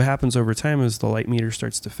what happens over time is the light meter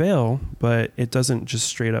starts to fail, but it doesn't just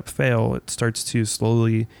straight up fail. It starts to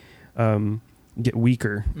slowly get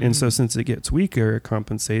weaker. And so since it gets weaker, it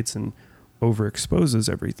compensates and overexposes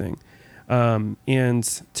everything.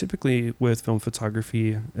 And typically with film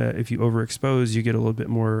photography, if you overexpose, you get a little bit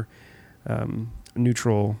more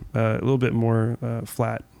neutral, a little bit more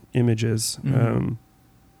flat images, and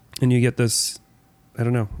you get this, I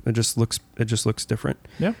don't know, it just looks different.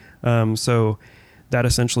 So that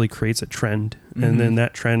essentially creates a trend, and then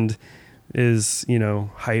that trend is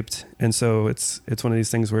hyped, and so it's one of these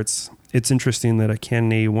things where it's interesting that a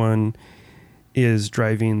Canon A1 is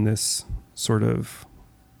driving this sort of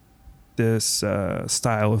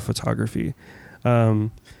style of photography.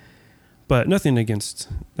 But nothing against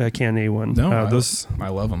Canon A1. No, I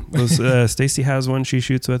love them. Those Stacy has one. She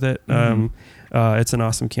shoots with it. It's an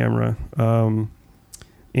awesome camera.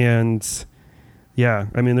 And yeah,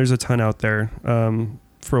 I mean, there's a ton out there.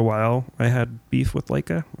 For a while, I had beef with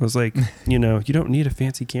Leica. I was like, you don't need a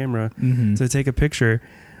fancy camera to take a picture.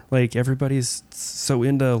 Like, everybody's so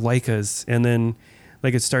into Leicas. And then,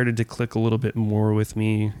 like, it started to click a little bit more with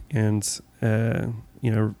me. And,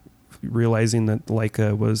 realizing that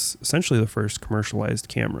Leica was essentially the first commercialized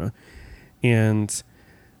camera, and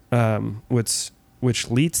which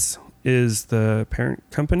Leitz is the parent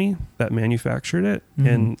company that manufactured it,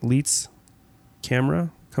 and Leitz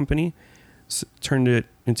Camera Company turned it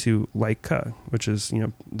into Leica, which is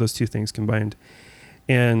those two things combined,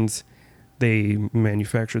 and they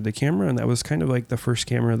manufactured the camera, and that was kind of like the first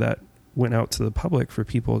camera that went out to the public for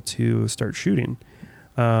people to start shooting.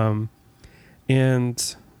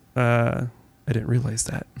 I didn't realize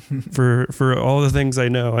that. for all the things I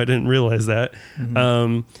know, I didn't realize that.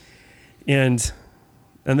 And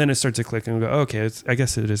then it starts to click and go, okay, I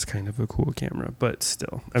guess it is kind of a cool camera, but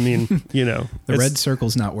still, I mean, the red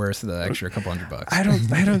circle's not worth the extra couple $100. I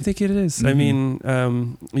don't think it is. I mean,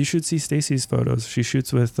 you should see Stacy's photos. She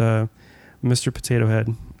shoots with Mr. Potato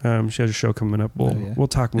Head. She has a show coming up. We'll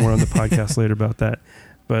talk more on the podcast later about that.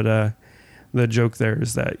 But the joke there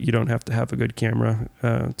is that you don't have to have a good camera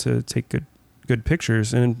to take good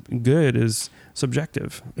pictures, and good is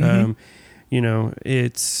subjective.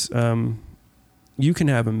 It's you can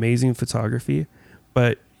have amazing photography,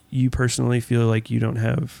 but you personally feel like you don't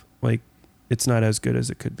have, like, it's not as good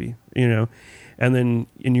as it could be, and then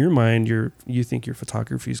in your mind you think your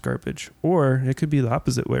photography is garbage, or it could be the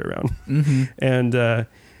opposite way around. And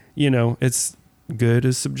it's good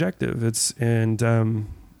is subjective.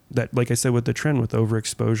 That, like I said, with the trend with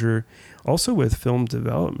overexposure, also with film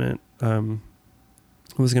development, I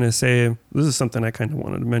was going to say, this is something I kind of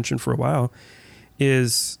wanted to mention for a while,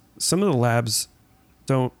 is some of the labs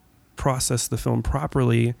don't process the film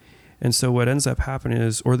properly. And so what ends up happening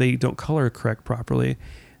is, or they don't color correct properly.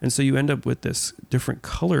 And so you end up with this different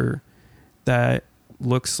color that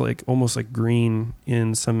looks like almost like green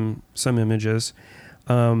in some images.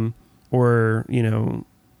 Or, you know,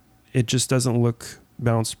 it just doesn't look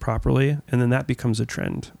balanced properly. And then that becomes a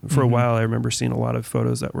trend. For a while, I remember seeing a lot of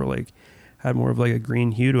photos that were like, had more of like a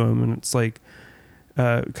green hue to them. And it's like,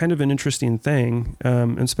 kind of an interesting thing.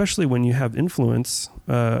 And especially when you have influence,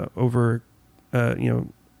 over, you know,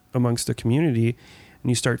 amongst the community, and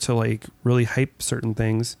you start to like really hype certain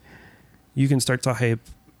things, you can start to hype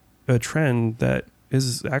a trend that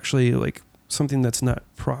is actually like something that's not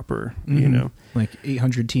proper, you know, like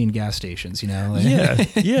 800 teen gas stations, you know? Like yeah.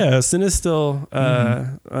 Cinestill,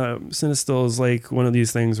 Cinestill is like one of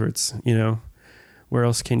these things where it's, you know, where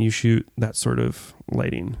else can you shoot that sort of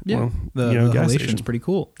lighting? Yeah, Well, the you know, gas halation's station. pretty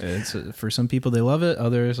cool. It's for some people they love it.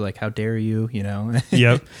 Others like, how dare you? You know.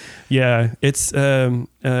 Yep. Yeah. It's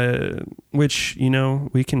which, you know,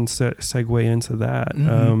 we can segue into that.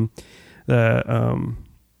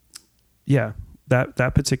 Yeah,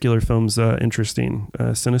 that particular film's interesting.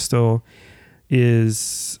 Cinestill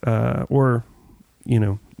is or, you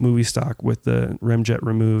know, movie stock with the remjet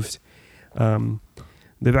removed.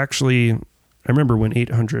 They've actually, I remember when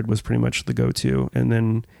 800 was pretty much the go-to, and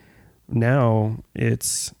then now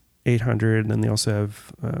it's 800, and then they also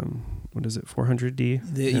have, what is it,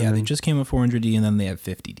 400D? They just came with 400D, and then they have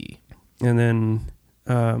 50D. And then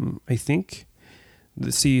I think,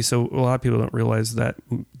 so a lot of people don't realize that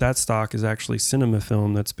that stock is actually cinema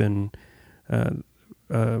film that's been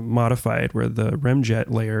modified, where the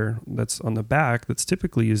remjet layer that's on the back, that's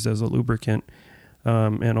typically used as a lubricant,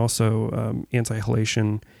 and also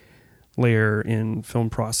anti-halation layer in film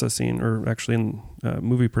processing, or actually in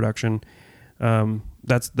movie production,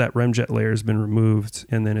 that remjet layer has been removed,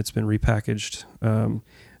 and then it's been repackaged, and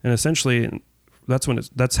essentially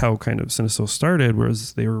that's how kind of Cinestill started,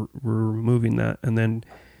 whereas they were removing that, and then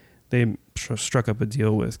they struck up a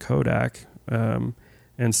deal with Kodak,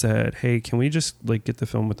 and said, hey, can we just like get the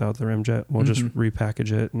film without the remjet? We'll just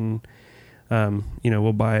repackage it, and you know,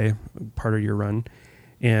 we'll buy part of your run.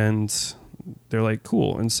 And they're like,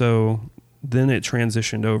 cool. And so then it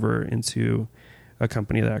transitioned over into a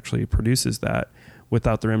company that actually produces that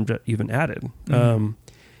without the remjet even added.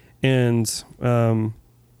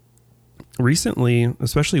 Recently,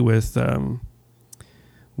 especially with the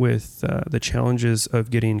challenges of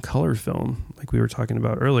getting color film, like we were talking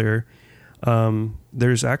about earlier,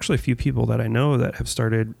 there's actually a few people that I know that have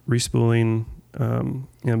started respooling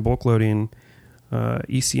and bulk loading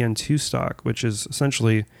ECN2 stock, which is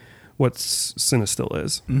essentially what Cinestill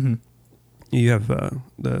is. You have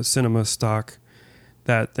the cinema stock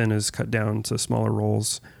that then is cut down to smaller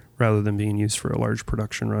rolls rather than being used for a large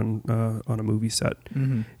production run on a movie set.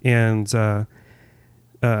 And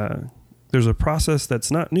there's a process that's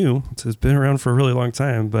not new. It's been around for a really long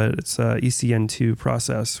time, but it's a ECN2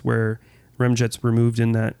 process where remjet's removed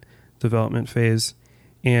in that development phase,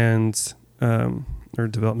 and or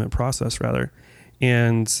development process rather.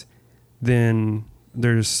 And then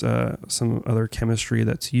there's some other chemistry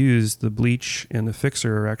that's used. The bleach and the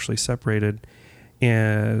fixer are actually separated,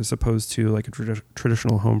 as opposed to like a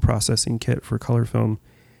traditional home processing kit for color film.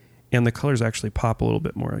 And the colors actually pop a little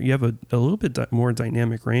bit more. You have a little bit more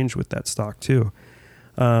dynamic range with that stock too.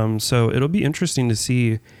 So it'll be interesting to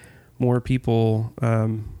see more people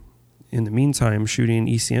in the meantime shooting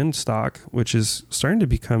ECN stock, which is starting to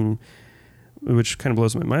become, which kind of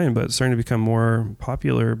blows my mind, but it's starting to become more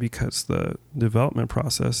popular because the development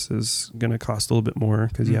process is going to cost a little bit more,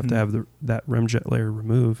 because you have to have that remjet layer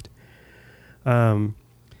removed. But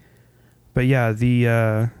yeah,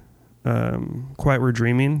 the Quiet We're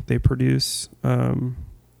Dreaming, they produce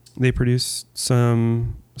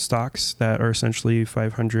some stocks that are essentially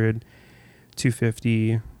 500,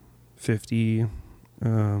 250, 50.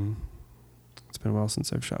 It's been a while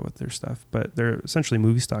since I've shot with their stuff, but they're essentially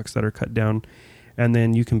movie stocks that are cut down, and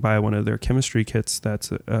then you can buy one of their chemistry kits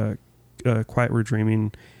that's a Quiet We're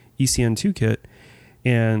Dreaming ECN2 kit,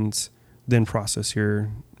 and then process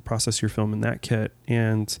your film in that kit.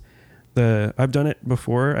 And I've done it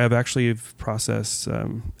before. I've actually processed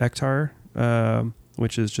Ektar,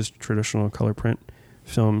 which is just traditional color print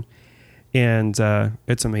film, and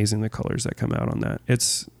it's amazing the colors that come out on that.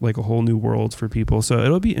 It's like a whole new world for people. So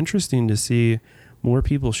it'll be interesting to see more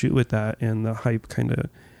people shoot with that, and the hype kind of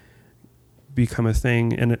become a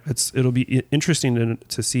thing. And it'll be interesting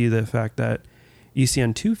to see the fact that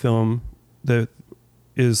ECN2 film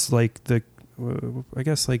is like the I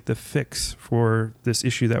guess like the fix for this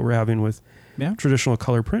issue that we're having with traditional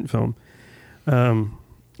color print film.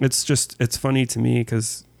 it's funny to me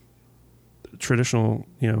because traditional,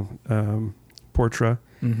 Portra,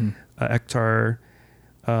 Ektar,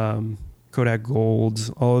 Kodak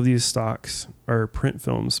Gold, all of these stocks are print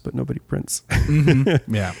films, but nobody prints.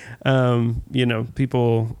 Yeah.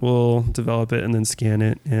 People will develop it and then scan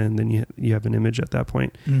it, and then you have an image at that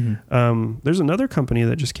point. There's another company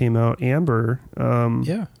that just came out, Amber.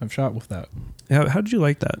 Yeah, I've shot with that. How did you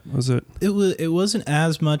like that? It wasn't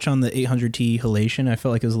as much on the 800T halation. I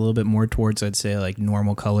felt like it was a little bit more towards, I'd say, like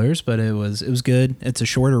normal colors, but it was good. It's a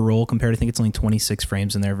shorter roll compared. I think it's only 26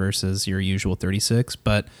 frames in there versus your usual 36.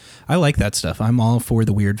 But I like that stuff. I'm all for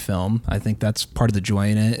the weird film. I think that's part of the joy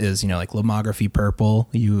in it. Is like lomography purple.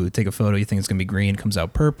 You take a photo, you think it's gonna be green, comes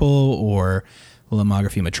out purple, or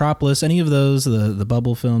lomography Metropolis, any of those, the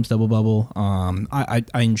bubble films, double bubble. I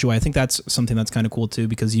enjoy. I think that's something that's kind of cool too,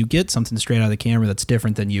 because you get something straight out of the camera that's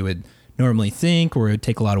different than you would normally think, or it would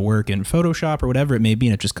take a lot of work in Photoshop or whatever it may be,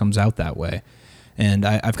 and it just comes out that way. And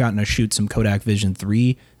I've gotten to shoot some Kodak Vision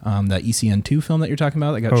 3, that ECN2 film that you're talking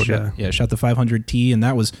about. Shot the 500T, and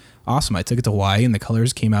that was awesome. I took it to Hawaii, and the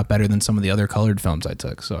colors came out better than some of the other colored films I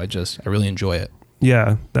took. So I really enjoy it.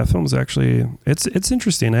 Yeah, that film's actually it's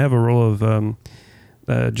interesting. I have a roll of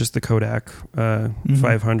just the Kodak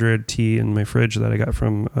 500T in my fridge that I got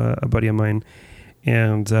from a buddy of mine,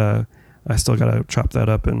 and I still gotta chop that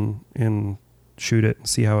up and shoot it and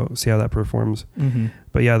see how that performs.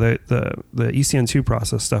 But yeah, the ECN2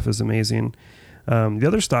 process stuff is amazing. The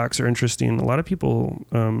other stocks are interesting. A lot of people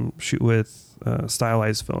shoot with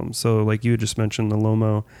stylized films. So like you just mentioned, the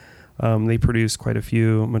Lomo, they produce quite a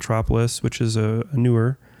few. Metropolis, which is a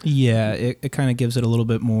newer. Yeah, it kind of gives it a little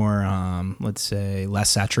bit more, let's say, less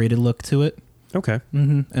saturated look to it. Okay.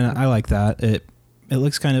 And I like that. It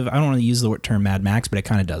looks kind of, I don't want to use the term Mad Max, but it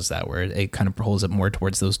kind of does that, where it kind of pulls it more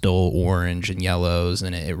towards those dull orange and yellows,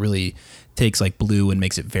 and it really takes like blue and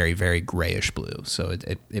makes it very, very grayish blue. So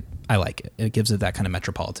I like it. It gives it that kind of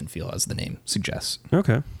metropolitan feel, as the name suggests.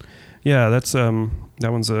 Okay. Yeah, that's that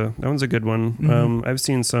one's a good one. I've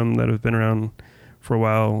seen some that have been around for a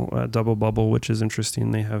while, Double Bubble, which is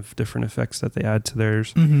interesting. They have different effects that they add to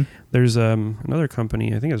theirs. There's another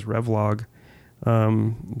company, I think it's Revlog.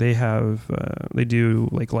 They do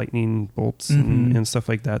like lightning bolts and stuff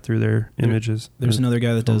like that through their images. There's another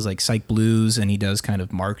guy that does like Psych Blues, and he does kind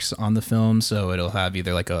of marks on the film, so it'll have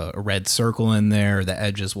either like a red circle in there, or the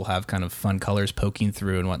edges will have kind of fun colors poking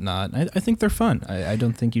through and whatnot. I think they're fun. I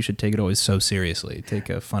don't think you should take it always so seriously.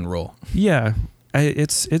 Take a fun role. Yeah.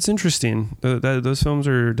 It's interesting. Those films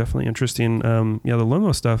are definitely interesting. The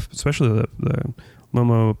Lomo stuff, especially the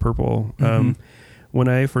Lomo purple. When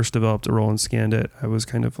I first developed a roll and scanned it, I was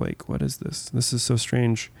kind of like, "What is this? This is so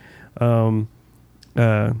strange." Obviously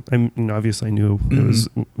I knew it was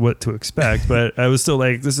what to expect, but I was still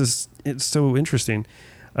like, it's so interesting.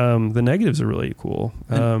 The negatives are really cool.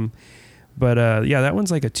 But that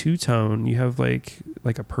one's like a two-tone. You have like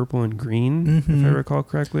a purple and green, if I recall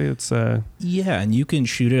correctly. It's yeah, and you can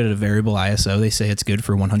shoot it at a variable ISO. They say it's good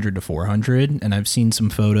for 100 to 400, and I've seen some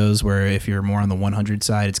photos where if you're more on the 100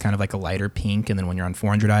 side, it's kind of like a lighter pink, and then when you're on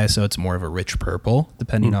 400 ISO, it's more of a rich purple,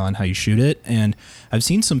 depending on how you shoot it. And I've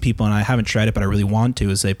seen some people, and I haven't tried it, but I really want to,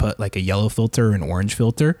 is they put like a yellow filter or an orange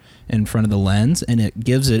filter in front of the lens, and it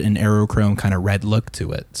gives it an aerochrome kind of red look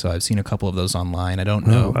to it. So I've seen a couple of those online. I don't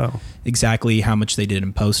know exactly how much they did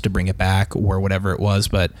in post to bring it back or whatever it was,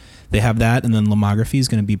 but they have that. And then Lomography is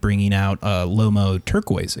going to be bringing out Lomo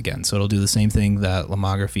turquoise again, so it'll do the same thing that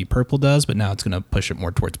Lomography purple does, but now it's going to push it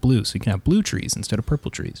more towards blue, so you can have blue trees instead of purple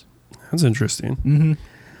trees. That's interesting.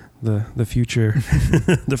 The future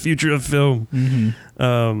the future of film.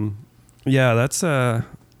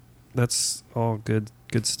 That's all good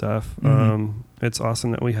stuff. It's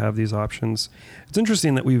awesome that we have these options. It's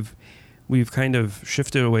interesting that we've kind of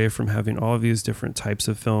shifted away from having all of these different types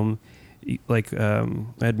of film. Like I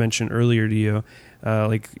had mentioned earlier to you,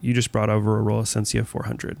 like you just brought over a roll of Sensia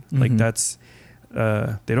 400. Like that's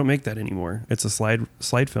they don't make that anymore. It's a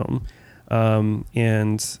slide film,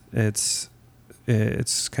 and it's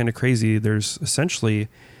kind of crazy. There's essentially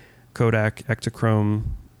Kodak Ektachrome,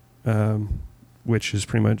 which is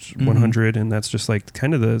pretty much 100, and that's just like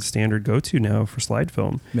kind of the standard go-to now for slide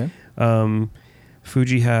film. Yeah.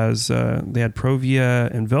 Fuji has they had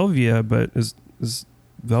Provia and Velvia, but is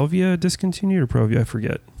Velvia discontinued or Provia? I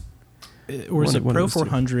forget. Or is it Pro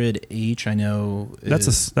 400H? I know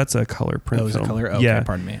that's a color print. Oh, is it film. color? Okay, yeah.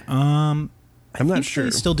 Pardon me. I'm not sure.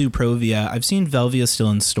 They still do Provia. I've seen Velvia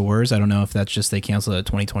still in stores. I don't know if that's just they canceled it in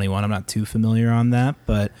 2021. I'm not too familiar on that,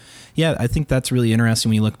 but Yeah, I think that's really interesting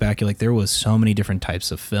when you look back. You're like, there was so many different types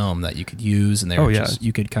of film that you could use, and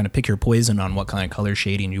you could kind of pick your poison on what kind of color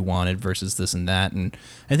shading you wanted versus this and that. And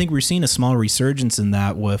I think we're seeing a small resurgence in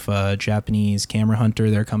that with Japanese Camera Hunter.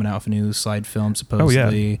 They're coming out with a new slide film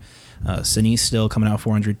supposedly. Cine still coming out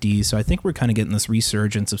 400D. So I think we're kind of getting this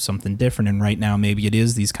resurgence of something different. And right now, maybe it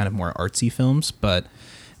is these kind of more artsy films, but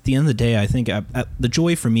at the end of the day, I think the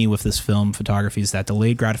joy for me with this film photography is that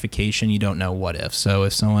delayed gratification. You don't know what if. So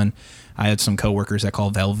if I had some coworkers that call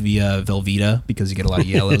Velveeta because you get a lot of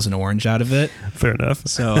yellows and orange out of it. Fair enough.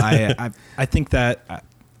 So I think that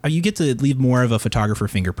you get to leave more of a photographer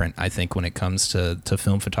fingerprint, I think, when it comes to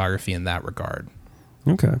film photography in that regard.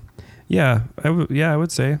 Okay. Yeah, I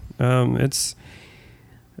would say it's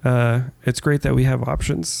great that we have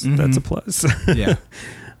options. Mm-hmm. That's a plus. Yeah.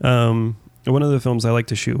 One of the films I like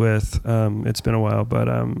to shoot with, it's been a while, but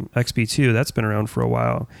XP2, that's been around for a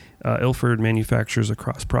while. Ilford manufactures a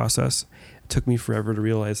cross process. It took me forever to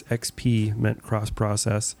realize XP meant cross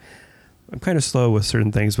process. I'm kind of slow with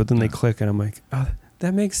certain things, but then they click and I'm like, oh,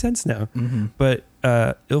 that makes sense now. Mm-hmm. But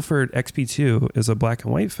Ilford XP2 is a black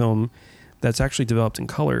and white film that's actually developed in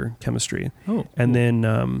color chemistry. Oh, and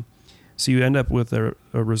then so you end up with a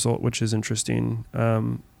result which is interesting.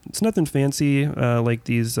 It's nothing fancy like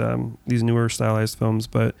these newer stylized films,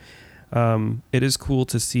 but it is cool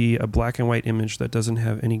to see a black and white image that doesn't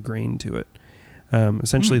have any grain to it.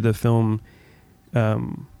 Essentially, the film,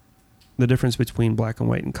 the difference between black and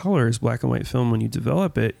white and color is black and white film. When you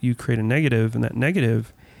develop it, you create a negative, and that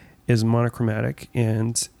negative is monochromatic,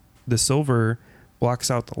 and the silver blocks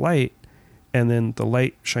out the light, and then the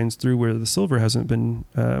light shines through where the silver hasn't been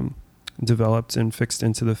developed and fixed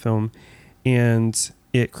into the film, and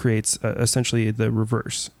it creates essentially the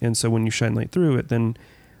reverse. And so when you shine light through it, then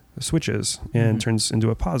switches and turns into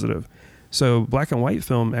a positive. So black and white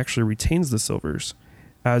film actually retains the silvers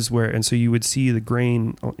and so you would see the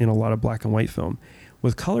grain in a lot of black and white film.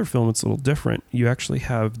 With color film, it's a little different. You actually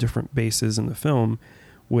have different bases in the film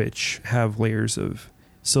which have layers of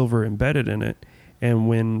silver embedded in it. And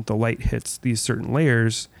when the light hits these certain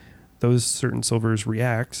layers, those certain silvers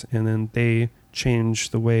react, and then they change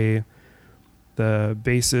the way the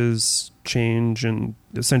bases change, and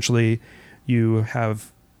essentially you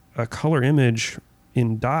have a color image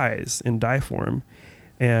in dye form,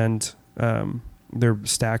 and they're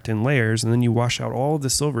stacked in layers, and then you wash out all of the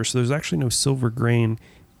silver. So there's actually no silver grain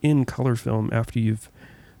in color film after you've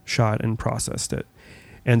shot and processed it.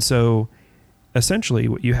 And so essentially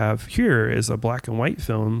what you have here is a black and white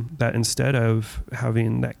film that, instead of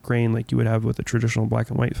having that grain like you would have with a traditional black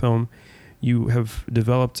and white film, you have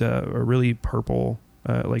developed a really purple,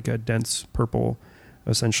 like a dense purple,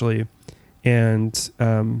 essentially. And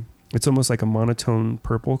it's almost like a monotone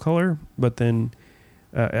purple color, but then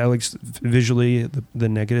at least visually the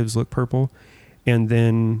negatives look purple. And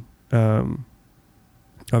then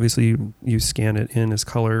obviously you scan it in as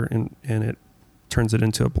color, and it turns it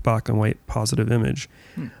into a black and white positive image.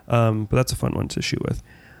 But that's a fun one to shoot with.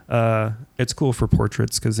 It's cool for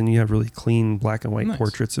portraits because then you have really clean black and white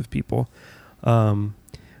portraits of people.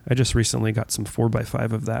 I just recently got some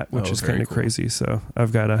 4x5 of that, which is kind of crazy. So I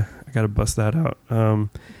gotta bust that out.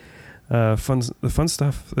 The fun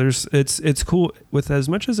stuff. It's cool. With as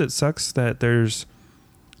much as it sucks that there's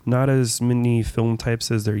not as many film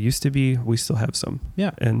types as there used to be, we still have some.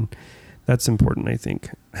 Yeah, and that's important, I think.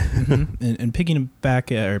 And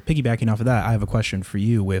piggybacking off of that, I have a question for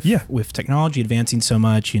you. With technology advancing so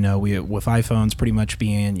much, with iPhones pretty much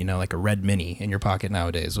being, like a red mini in your pocket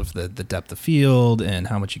nowadays, with the depth of field and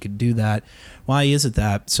how much you could do that. Why is it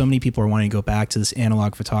that so many people are wanting to go back to this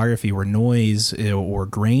analog photography where noise or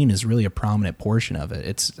grain is really a prominent portion of it?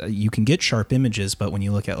 It's you can get sharp images, but when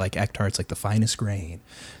you look at like Ektar, it's like the finest grain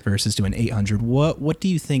versus doing 800. What do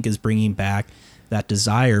you think is bringing back that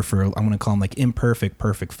desire for, I'm going to call them like imperfect,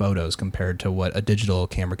 perfect photos compared to what a digital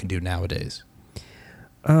camera can do nowadays?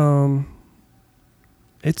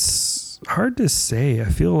 It's hard to say. I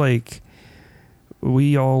feel like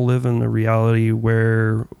we all live in a reality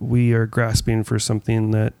where we are grasping for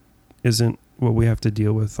something that isn't what we have to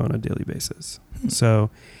deal with on a daily basis. So,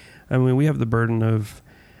 I mean, we have the burden of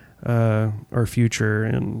our future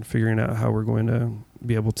and figuring out how we're going to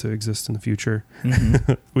be able to exist in the future.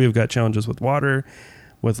 We've got challenges with water,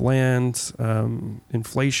 with land,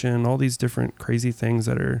 inflation, all these different crazy things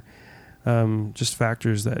that are just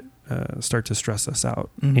factors that start to stress us out.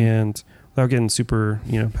 And without getting super,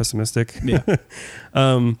 pessimistic,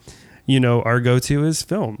 our go-to is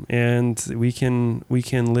film, and we can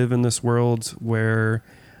live in this world where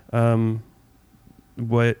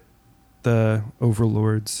what the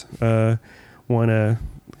overlords want to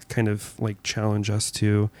kind of like challenge us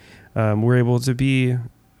to we're able to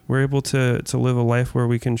live a life where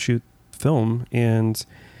we can shoot film and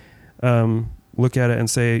look at it and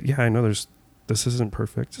say, yeah, I know this isn't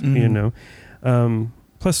perfect, you know.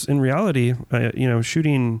 Plus, in reality, you know,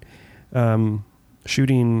 shooting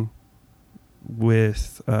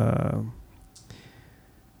with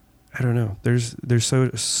I don't know. There's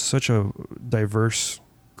such a diverse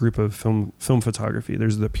group of film photography.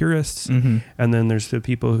 There's the purists, and then there's the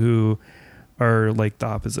people who are like the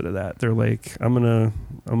opposite of that. They're like, I'm gonna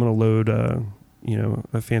load you know,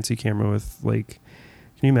 a fancy camera with like,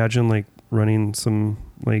 can you imagine like running some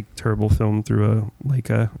like terrible film through a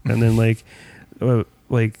Leica and then like what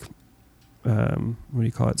do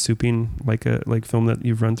you call it, souping like film that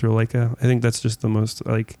you've run through a Leica? I think that's just the most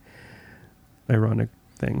like ironic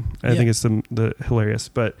thing. I think it's the hilarious,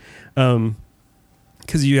 but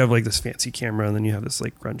because you have like this fancy camera and then you have this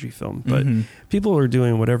like grungy film, but people are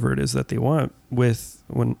doing whatever it is that they want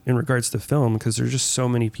in regards to film, because there's just so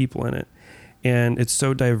many people in it, and it's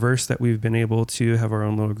so diverse that we've been able to have our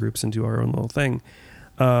own little groups and do our own little thing.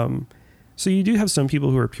 So you do have some people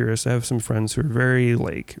who are purists. I have some friends who are very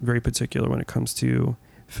particular when it comes to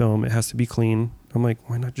film. It has to be clean. I'm like,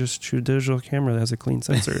 why not just shoot a digital camera that has a clean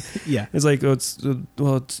sensor? Yeah. It's like, it's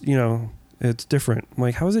you know, it's different. I'm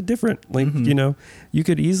like, how is it different? Like, you know, you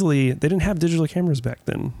could easily, they didn't have digital cameras back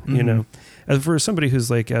then, you know. As for somebody who's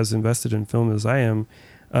like as invested in film as I am,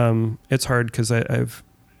 it's hard because I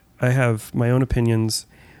have my own opinions,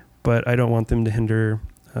 but I don't want them to hinder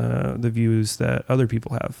the views that other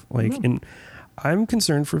people have. Like, and I'm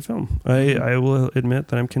concerned for film. I will admit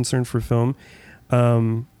that I'm concerned for film,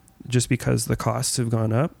 just because the costs have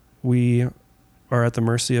gone up. We are at the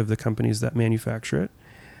mercy of the companies that manufacture it.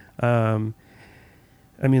 I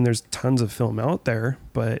mean, there's tons of film out there,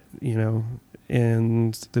 but you know,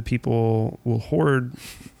 and the people will hoard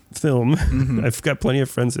film. I've got plenty of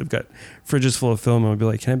friends that've got fridges full of film, and I'll be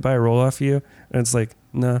like, can I buy a roll off you? And it's like,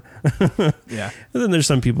 nah. Yeah. And then there's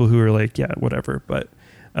some people who are like, yeah, whatever. But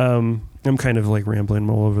I'm kind of like rambling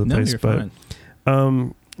all over the place. But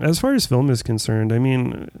as far as film is concerned, I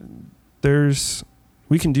mean,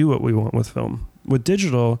 we can do what we want with film. With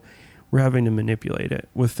digital, we're having to manipulate it.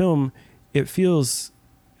 With film, we feel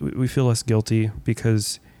less guilty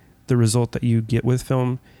because the result that you get with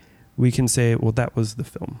film, we can say, well, that was the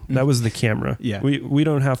film. That was the camera. Yeah. We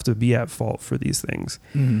don't have to be at fault for these things.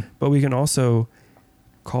 But we can also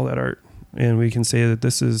call that art, and we can say that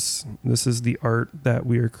this is the art that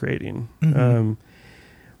we are creating.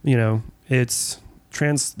 You know, it's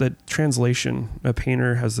the translation. A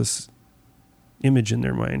painter has this image in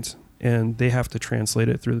their mind, and they have to translate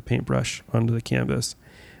it through the paintbrush onto the canvas,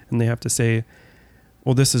 and they have to say,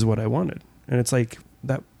 well, this is what I wanted. And it's like,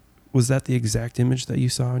 was that the exact image that you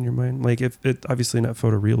saw in your mind? Like, if it obviously not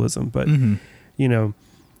photorealism, but you know,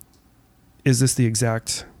 is this the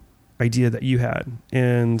exact idea that you had?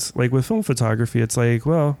 And like with film photography, it's like,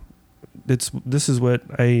 well, this is what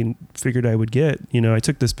I figured I would get. You know, I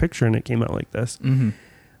took this picture and it came out like this.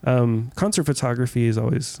 Concert photography has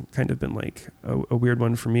always kind of been like a weird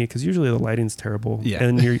one for me, because usually the lighting's terrible,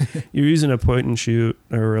 and you're using a point and shoot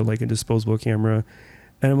or like a disposable camera,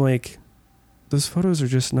 and I'm like, those photos are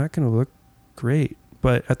just not going to look great.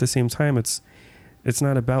 But at the same time, it's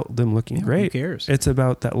not about them looking great. Who cares? It's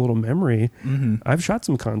about that little memory. I've shot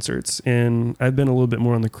some concerts, and I've been a little bit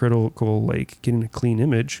more on the critical, like getting a clean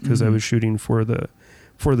image, because I was shooting for the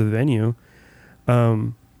venue.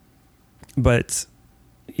 But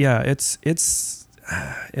yeah, it's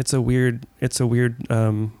a weird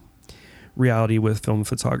reality with film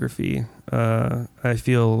photography. I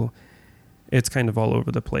feel it's kind of all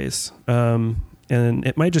over the place. And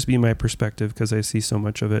it might just be my perspective because I see so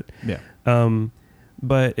much of it. Yeah.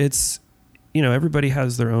 But it's, you know, everybody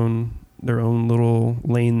has their own little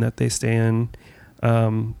lane that they stay in.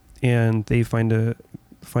 And they find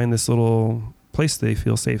this little place they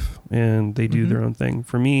feel safe, and they do their own thing.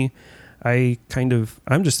 For me,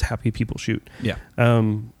 I'm just happy people shoot. Yeah.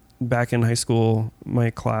 Back in high school, my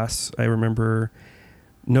class, I remember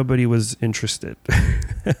nobody was interested.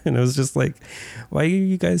 And I was just like, why are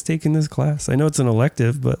you guys taking this class? I know it's an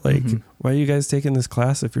elective, but like, why are you guys taking this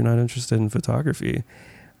class if you're not interested in photography?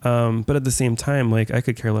 But at the same time, like, I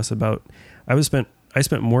could care less about, I spent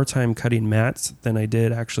more time cutting mats than I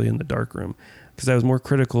did actually in the darkroom, because I was more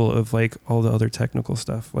critical of like all the other technical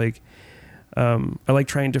stuff. Like, I like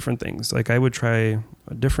trying different things. Like, I would try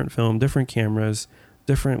a different film, different cameras,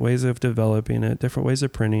 different ways of developing it, different ways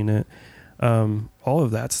of printing it. All of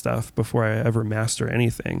that stuff before I ever master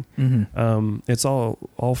anything. It's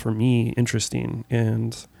all for me interesting.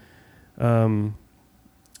 And,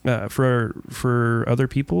 for other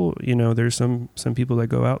people, there's some people that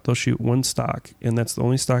go out, they'll shoot one stock, and that's the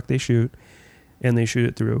only stock they shoot, and they shoot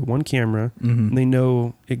it through one camera. And they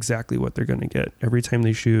know exactly what they're going to get every time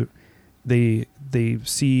they shoot. They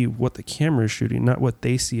see what the camera is shooting, not what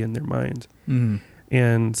they see in their mind.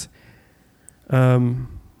 And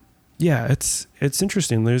it's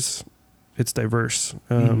interesting. It's diverse.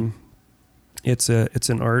 It's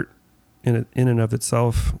an art in and of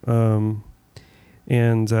itself. I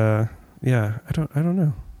don't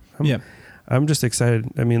know. I'm just excited.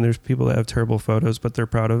 I mean, there's people that have terrible photos, but they're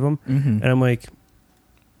proud of them. And I'm like,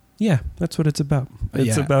 yeah, that's what it's about.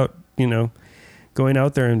 It's about, going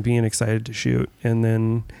out there and being excited to shoot. And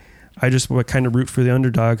then I just kind of root for the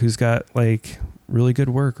underdog who's got like really good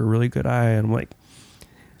work or really good eye. And I'm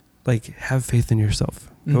like, have faith in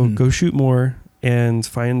yourself. Go shoot more and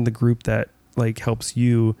find the group that like helps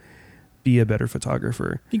you be a better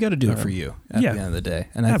photographer. You got to do it for you at the end of the day.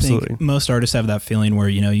 And I Absolutely. think most artists have that feeling where,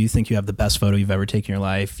 you think you have the best photo you've ever taken in your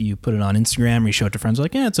life. You put it on Instagram or you show it to friends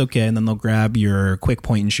like, yeah, it's okay. And then they'll grab your quick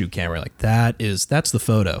point and shoot camera. Like that's the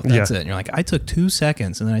photo. That's it. And you're like, I took 2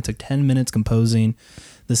 seconds and then I took 10 minutes composing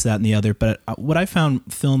this, that, and the other. But what I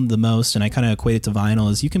found filmed the most, and I kind of equate it to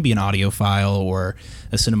vinyl, is you can be an audiophile or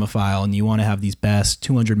a cinemaphile and you want to have these best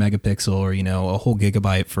 200 megapixel or, a whole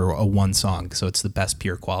gigabyte for a one song. So it's the best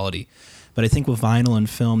pure quality. But I think with vinyl and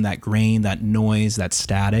film, that grain, that noise, that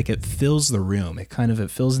static, it fills the room. It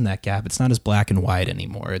fills in that gap. It's not as black and white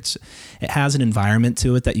anymore. It has an environment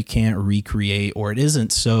to it that you can't recreate, or it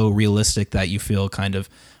isn't so realistic that you feel kind of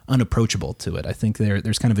unapproachable to it. I think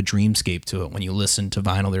there's kind of a dreamscape to it. When you listen to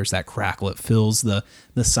vinyl, there's that crackle. It fills the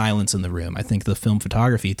silence in the room. I think the film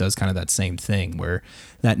photography does kind of that same thing, where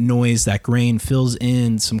that noise, that grain fills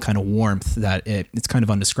in some kind of warmth that it's kind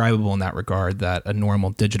of undescribable in that regard that a normal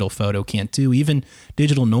digital photo can't do. Even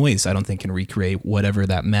digital noise, I don't think, can recreate whatever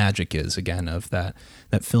that magic is, again, of that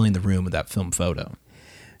filling the room with that film photo.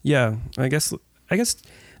 Yeah, I guess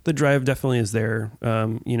the drive definitely is there.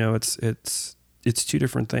 It's two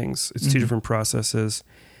different things. It's two different processes.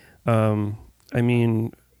 Who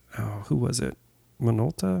was it?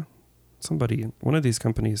 Minolta? Somebody, one of these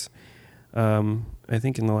companies. I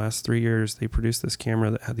think in the last 3 years, they produced this camera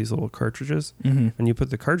that had these little cartridges, and you put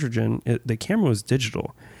the cartridge in. The camera was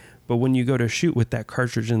digital, but when you go to shoot with that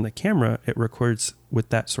cartridge in the camera, it records with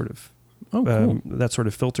that sort of that sort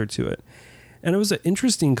of filter to it. And it was an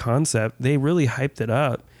interesting concept. They really hyped it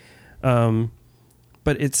up,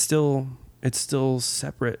 but it's still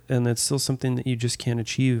separate, and it's still something that you just can't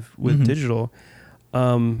achieve with digital.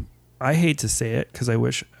 I hate to say it because I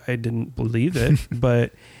wish I didn't believe it,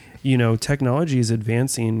 but technology is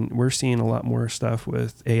advancing. We're seeing a lot more stuff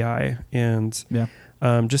with AI, and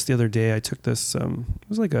just the other day I took this. It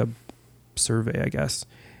was like a survey, I guess,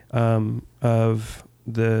 of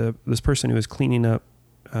this person who was cleaning up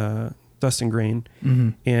dust and grain,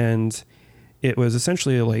 and it was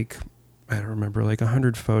essentially like, I don't remember, like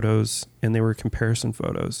 100 photos, and they were comparison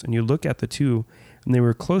photos. And you look at the two, and they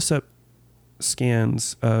were close-up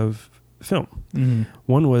scans of film.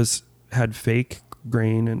 One had fake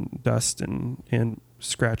grain and dust and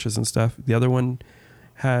scratches and stuff. The other one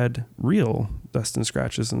had real dust and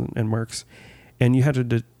scratches and marks. And you had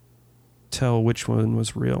to tell which one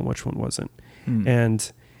was real and which one wasn't.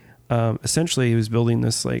 And essentially, he was building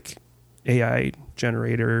this like AI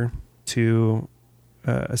generator to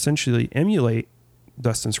essentially emulate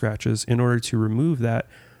dust and scratches in order to remove that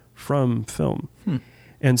from film.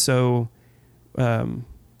 And so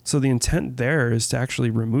the intent there is to actually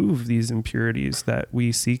remove these impurities that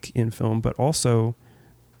we seek in film, but also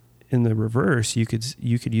in the reverse, you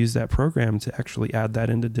could use that program to actually add that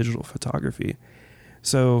into digital photography.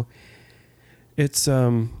 So it's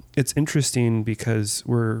interesting because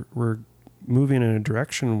we're moving in a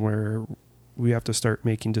direction where we have to start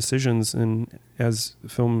making decisions, and as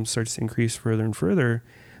film starts to increase further and further,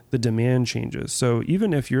 the demand changes. So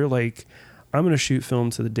even if you're like, I'm going to shoot film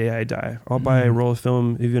to the day I die, I'll buy a roll of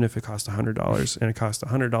film, even if it costs $100, and it costs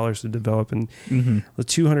 $100 to develop, and the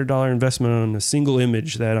 $200 investment on a single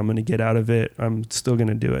image that I'm going to get out of it, I'm still going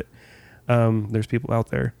to do it. There's people out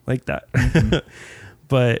there like that.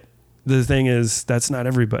 But the thing is, that's not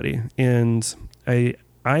everybody. And I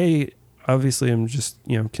obviously am just,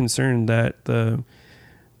 concerned that the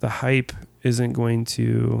hype isn't going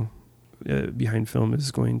to, behind film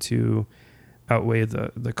is going to outweigh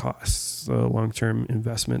the costs, the long-term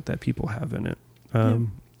investment that people have in it. But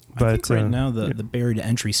I think right now the barrier to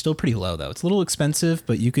entry is still pretty low, though. It's a little expensive,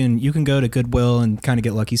 but you can go to Goodwill and kind of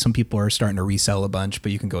get lucky. Some people are starting to resell a bunch,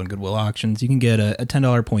 but you can go in Goodwill auctions. You can get a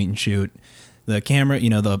 $10 point and shoot The camera,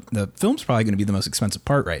 the film's probably going to be the most expensive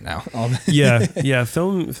part right now. Yeah.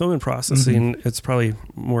 Film and processing, it's probably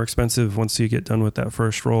more expensive once you get done with that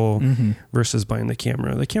first roll versus buying the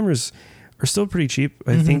camera. The cameras are still pretty cheap.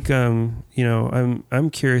 I think, I'm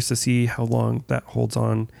curious to see how long that holds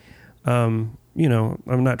on.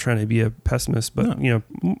 I'm not trying to be a pessimist, but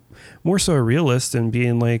more so a realist and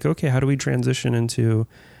being like, okay, how do we transition into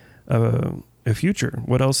a future?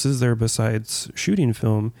 What else is there besides shooting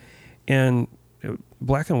film? And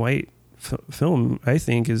black and white film, I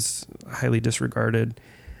think, is highly disregarded,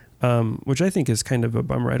 which I think is kind of a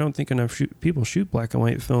bummer. I don't think enough people shoot black and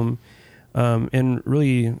white film and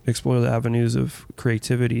really explore the avenues of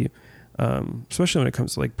creativity, especially when it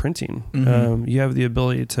comes to like printing. You have the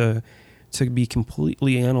ability to be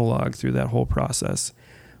completely analog through that whole process.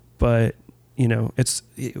 But,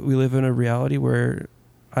 we live in a reality where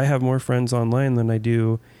I have more friends online than I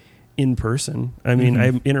do in person. I mean,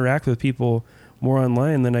 I interact with people more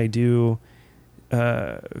online than I do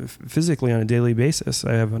physically on a daily basis.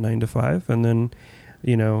 I have a 9-to-5, and then,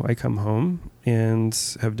 I come home and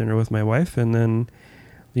have dinner with my wife, and then,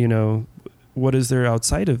 what is there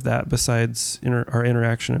outside of that besides our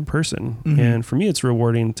interaction in person? And for me, it's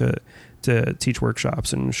rewarding to teach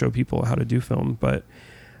workshops and show people how to do film. But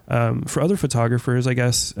for other photographers, I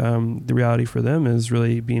guess the reality for them is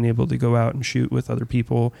really being able to go out and shoot with other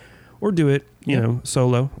people or do it,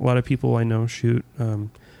 solo. A lot of people I know shoot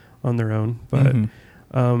on their own. But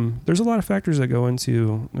there's a lot of factors that go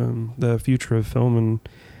into the future of film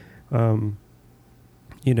and,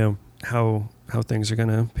 how things are going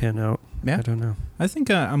to pan out. Yeah. I don't know. I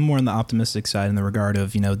think I'm more on the optimistic side in the regard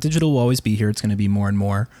of, digital will always be here. It's going to be more and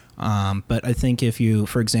more. But I think if you,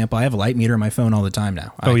 for example, I have a light meter on my phone all the time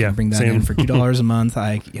now. I can bring that in for $2 a month.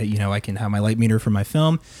 I can have my light meter for my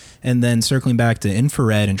film. And then circling back to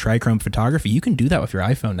infrared and trichrome photography, you can do that with your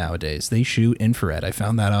iPhone nowadays. They shoot infrared. I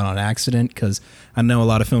found that out on accident because I know a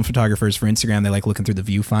lot of film photographers for Instagram, they like looking through the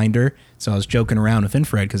viewfinder. So I was joking around with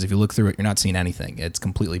infrared because if you look through it, you're not seeing anything. It's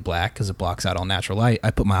completely black because it blocks out all natural light.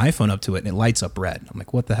 I put my iPhone up to it and it lights up red. I'm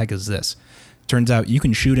like, what the heck is this? Turns out you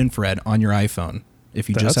can shoot infrared on your iPhone. If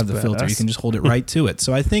you just have the filter, you can just hold it right to it.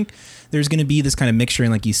 So I think there's going to be this kind of mixture.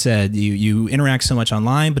 And like you said, you interact so much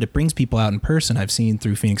online, but it brings people out in person. I've seen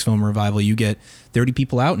through Phoenix Film Revival, you get 30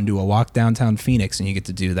 people out and do a walk downtown Phoenix and you get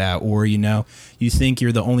to do that. Or, you think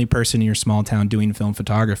you're the only person in your small town doing film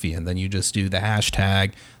photography. And then you just do the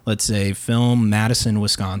hashtag, let's say film Madison,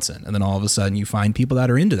 Wisconsin. And then all of a sudden you find people that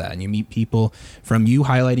are into that and you meet people from you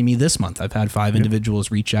highlighting me this month. I've had 5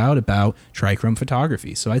 individuals reach out about trichrome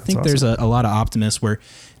photography. So I think there's a lot of optimists where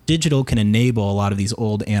digital can enable a lot of these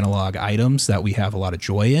old analog items that we have a lot of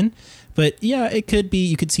joy in. But yeah, it could be,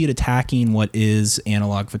 you could see it attacking what is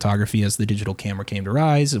analog photography as the digital camera came to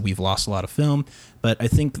rise. We've lost a lot of film, but I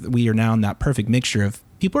think we are now in that perfect mixture of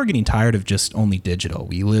people are getting tired of just only digital.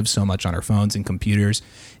 We live so much on our phones and computers.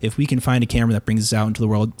 If we can find a camera that brings us out into the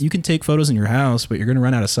world, you can take photos in your house, but you're going to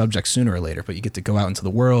run out of subjects sooner or later. But you get to go out into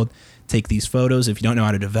the world, take these photos. If you don't know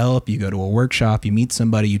how to develop, you go to a workshop, you meet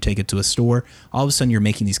somebody, you take it to a store. All of a sudden, you're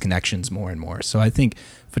making these connections more and more. So I think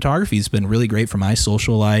photography has been really great for my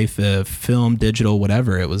social life, film, digital,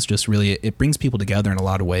 whatever. It was just really, it brings people together in a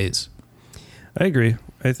lot of ways. I agree.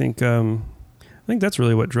 I think that's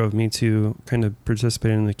really what drove me to kind of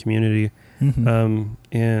participating in the community,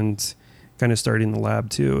 and kind of starting the lab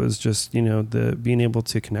too. Is just the being able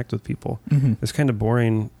to connect with people. It's kind of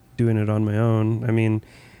boring doing it on my own. I mean,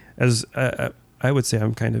 as I would say,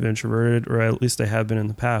 I'm kind of introverted, or at least I have been in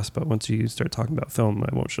the past. But once you start talking about film,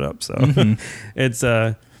 I won't shut up. So it's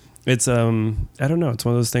I don't know. It's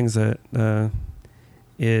one of those things that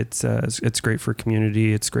it's great for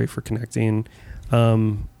community. It's great for connecting.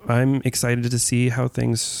 I'm excited to see how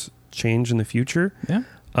things change in the future. Yeah.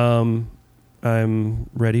 I'm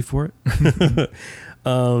ready for it.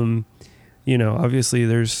 Obviously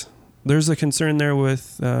there's a concern there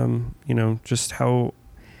with, just how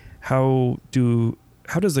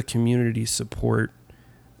does the community support,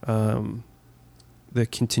 the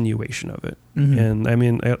continuation of it? And I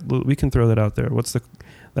mean, we can throw that out there.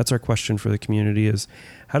 That's our question for the community is,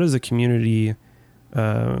 how does the community,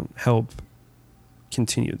 help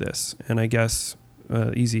continue this? And I guess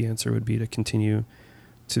easy answer would be to continue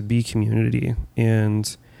to be community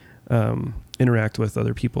and interact with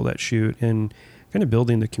other people that shoot and kind of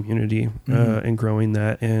building the community and growing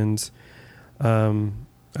that. And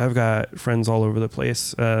I've got friends all over the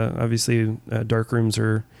place. Obviously, dark rooms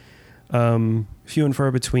are few and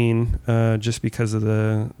far between, just because of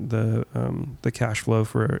the cash flow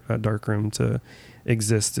for a dark room to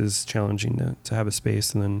exist is challenging to have a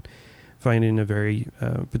space, and then finding a very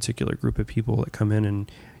particular group of people that come in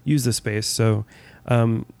and use the space. So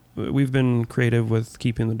we've been creative with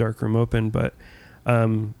keeping the darkroom open, but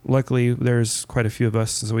luckily there's quite a few of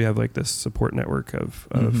us, so we have like this support network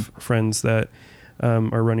of friends that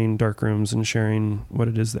are running dark rooms and sharing what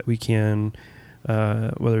it is that we can,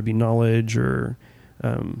 whether it be knowledge or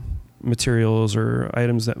materials or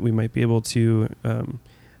items that we might be able to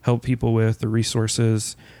help people with, the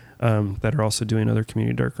resources that are also doing other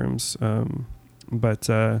community dark rooms. But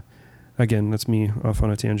again, that's me off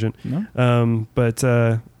on a tangent. No?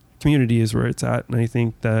 But community is where it's at, and I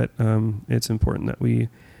think that it's important that we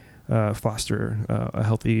foster a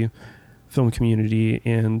healthy film community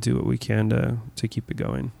and do what we can to keep it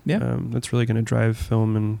going. Yeah. That's really going to drive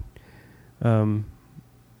film, and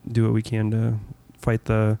do what we can to fight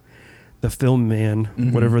the film man,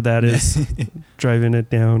 whatever that is, driving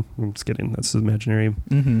it down. I'm just kidding. That's the imaginary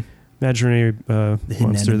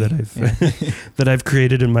monster that I've that I've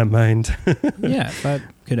created in my mind. Yeah, if I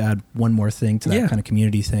could add one more thing to that kind of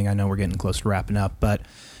community thing. I know we're getting close to wrapping up, but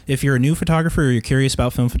if you're a new photographer or you're curious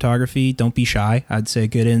about film photography, don't be shy. I'd say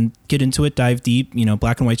get into it, dive deep. You know,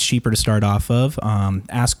 black and white's cheaper to start off of.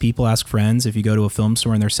 Ask people, ask friends. If you go to a film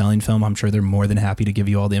store and they're selling film, I'm sure they're more than happy to give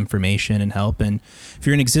you all the information and help. And if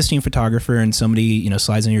you're an existing photographer and somebody, you know,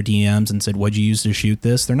 slides in your DMs and said, "What'd you use to shoot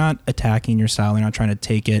this?" They're not attacking your style. They're not trying to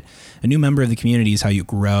take it. A new member of the community is how you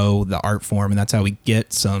grow the art form, and that's how we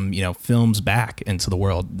get some, you know, films back into the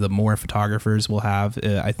world. The more photographers we'll have,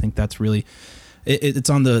 I think that's really... It's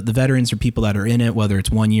on the veterans or people that are in it, whether it's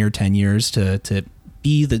 1 year, 10 years, to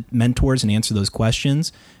be the mentors and answer those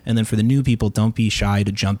questions. And then for the new people, don't be shy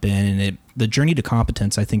to jump in. And the journey to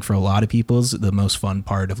competence, I think for a lot of people, is the most fun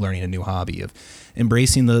part of learning a new hobby, of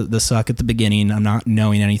embracing the suck at the beginning, I'm not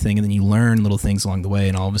knowing anything, and then you learn little things along the way,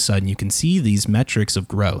 and all of a sudden you can see these metrics of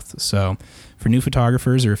growth. So for new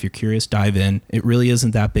photographers, or if you're curious, dive in. It really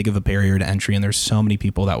isn't that big of a barrier to entry, and there's so many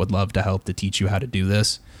people that would love to help to teach you how to do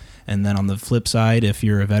this. And then on the flip side, if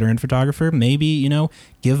you're a veteran photographer, maybe, you know,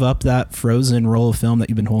 give up that frozen roll of film that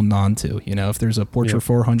you've been holding on to. You know, if there's a Portra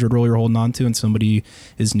 400 roll you're holding on to and somebody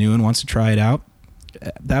is new and wants to try it out,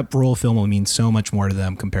 that roll of film will mean so much more to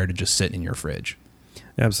them compared to just sitting in your fridge.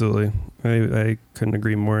 Absolutely. I couldn't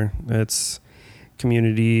agree more. It's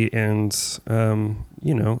community, and,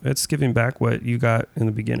 you know, it's giving back what you got in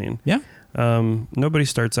the beginning. Yeah. Nobody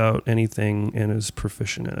starts out anything and is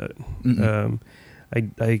proficient at it.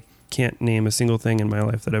 I can't name a single thing in my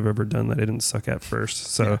life that I've ever done that I didn't suck at first.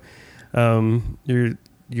 So you're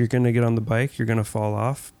going to get on the bike, you're going to fall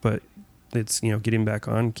off, but it's, you know, getting back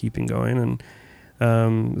on, keeping going,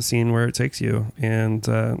 and seeing where it takes you, and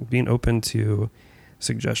being open to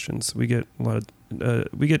suggestions. We get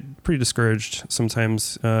we get pretty discouraged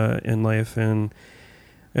sometimes in life, and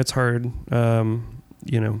it's hard.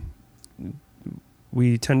 You know,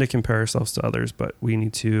 we tend to compare ourselves to others, but we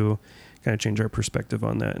need to kind of change our perspective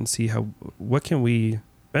on that and see what can we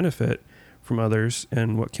benefit from others,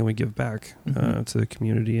 and what can we give back to the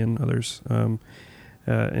community and others,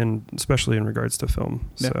 and especially in regards to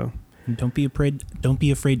film. Yeah. So don't be afraid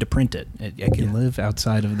to print it. It can live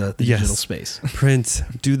outside of the digital space. Print,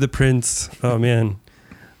 do the prints. Oh man,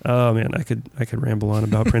 I could ramble on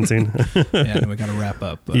about printing. Yeah, we got to wrap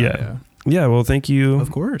up. Yeah. Well, thank you,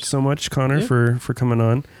 of course, so much, Connor, for coming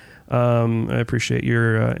on. I appreciate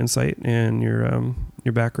your insight and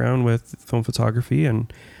your background with film photography,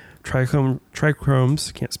 and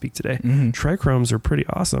trichromes. Can't speak today. Trichromes are pretty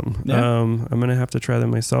awesome. Yeah. I'm gonna have to try them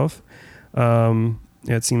myself.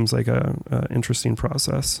 It seems like a interesting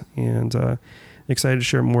process, and excited to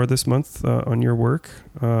share more this month on your work.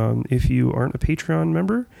 If you aren't a Patreon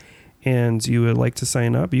member and you would like to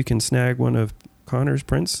sign up, you can snag one of Connor's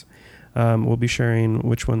prints. We'll be sharing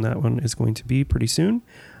which one that one is going to be pretty soon.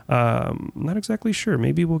 Not exactly sure.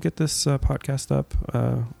 Maybe we'll get this podcast up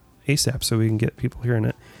ASAP so we can get people hearing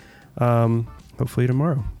it. Hopefully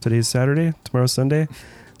tomorrow. Today's Saturday. Tomorrow's Sunday.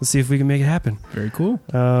 Let's see if we can make it happen. Very cool.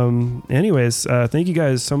 Anyways, thank you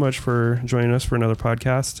guys so much for joining us for another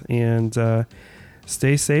podcast, and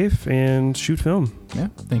stay safe and shoot film. Yeah.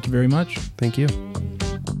 Thank you very much. Thank you.